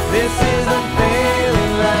 This is a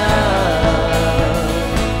failing love,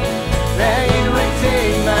 that you would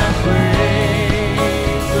take my place.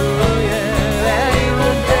 Oh yeah, that you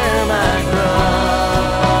would bear my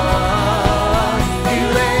cross. You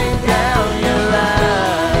laid down your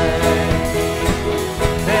life,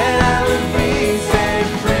 that I would be set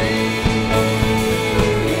free.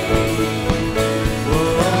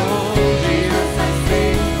 Oh, Jesus, I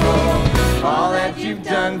sing for all that you've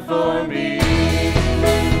done for me.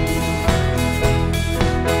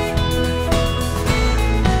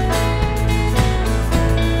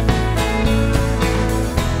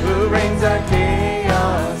 Who brings our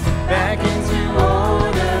chaos back into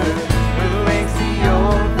order? Who makes the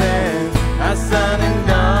orphans a son and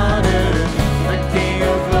daughter? The King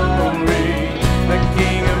of glory, the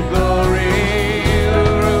King of glory, who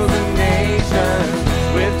rules the nations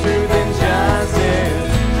with truth and justice,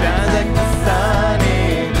 shines like the sun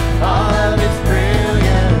in all of its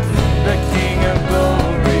brilliance. The King of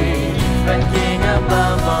glory, the King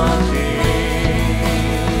above all kings.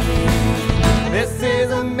 This is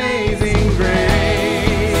amazing grace.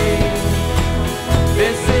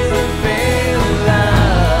 This is a failing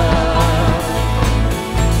love,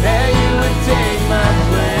 that you would take my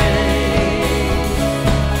place,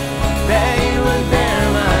 that you would bear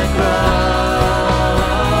my cross.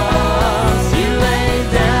 You laid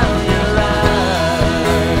down your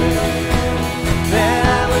life, that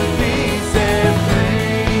I would be set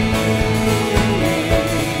free.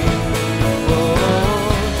 Oh,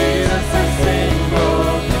 Jesus, I sing for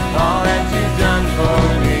all that you've done for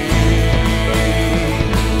me.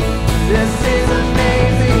 This is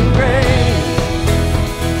amazing grace.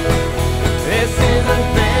 This is a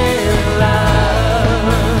failing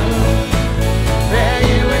love, that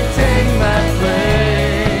you would take my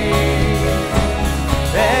place,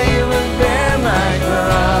 that you would bear my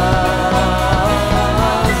cross.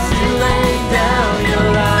 You laid down your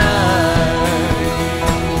life,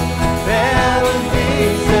 that I would be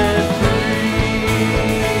set free.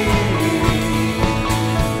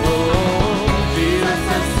 Oh, Jesus,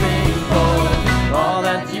 I sing for all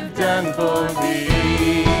that you've done for me.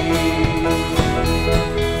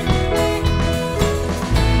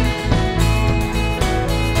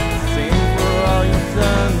 Sing for all you've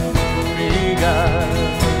done for me, God.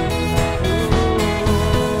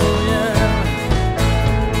 Ooh, yeah.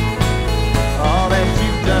 All that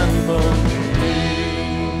you've done for me.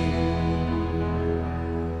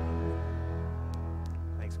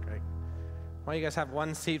 Thanks, Greg. Why don't you guys have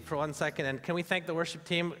one seat for 1 second, and can we thank the worship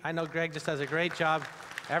team? I know Greg just does a great job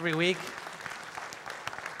every week.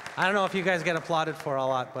 I don't know if you guys get applauded for a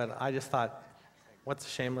lot, but I just thought, what's a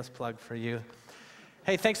shameless plug for you?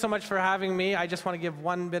 Hey, thanks so much for having me. I just want to give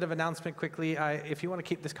one bit of announcement quickly. If you want to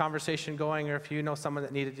keep this conversation going, or if you know someone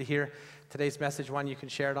that needed to hear today's message, one, you can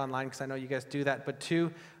share it online because I know you guys do that. But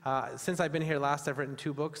two, since I've been here last, I've written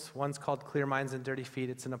 2 books. One's called Clear Minds and Dirty Feet.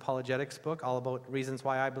 It's an apologetics book, all about reasons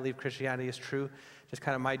why I believe Christianity is true. Just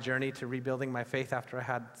kind of my journey to rebuilding my faith after I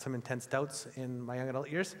had some intense doubts in my young adult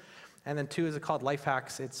years. And then 2 is called Life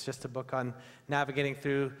Hacks. It's just a book on navigating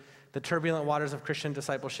through the turbulent waters of Christian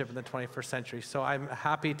discipleship in the 21st century. So I'm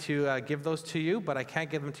happy to give those to you, but I can't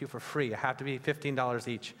give them to you for free. I have to be $15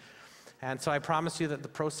 each. And so I promise you that the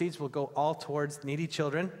proceeds will go all towards needy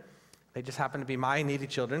children. They just happen to be my needy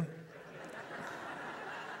children.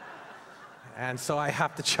 And so I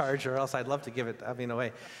have to charge, or else I'd love to give it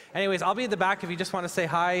away. Anyways, I'll be at the back if you just want to say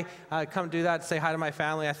hi. Come do that. Say hi to my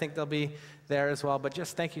family. I think they'll be there as well. But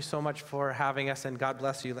just thank you so much for having us, and God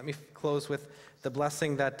bless you. Let me close with the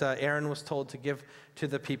blessing that Aaron was told to give to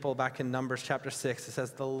the people back in Numbers chapter 6. It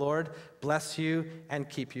says, "The Lord bless you and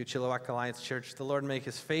keep you, Chilliwack Alliance Church. The Lord make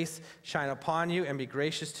his face shine upon you and be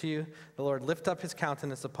gracious to you. The Lord lift up his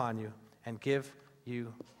countenance upon you and give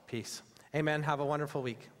you peace." Amen. Have a wonderful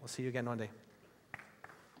week. We'll see you again one day.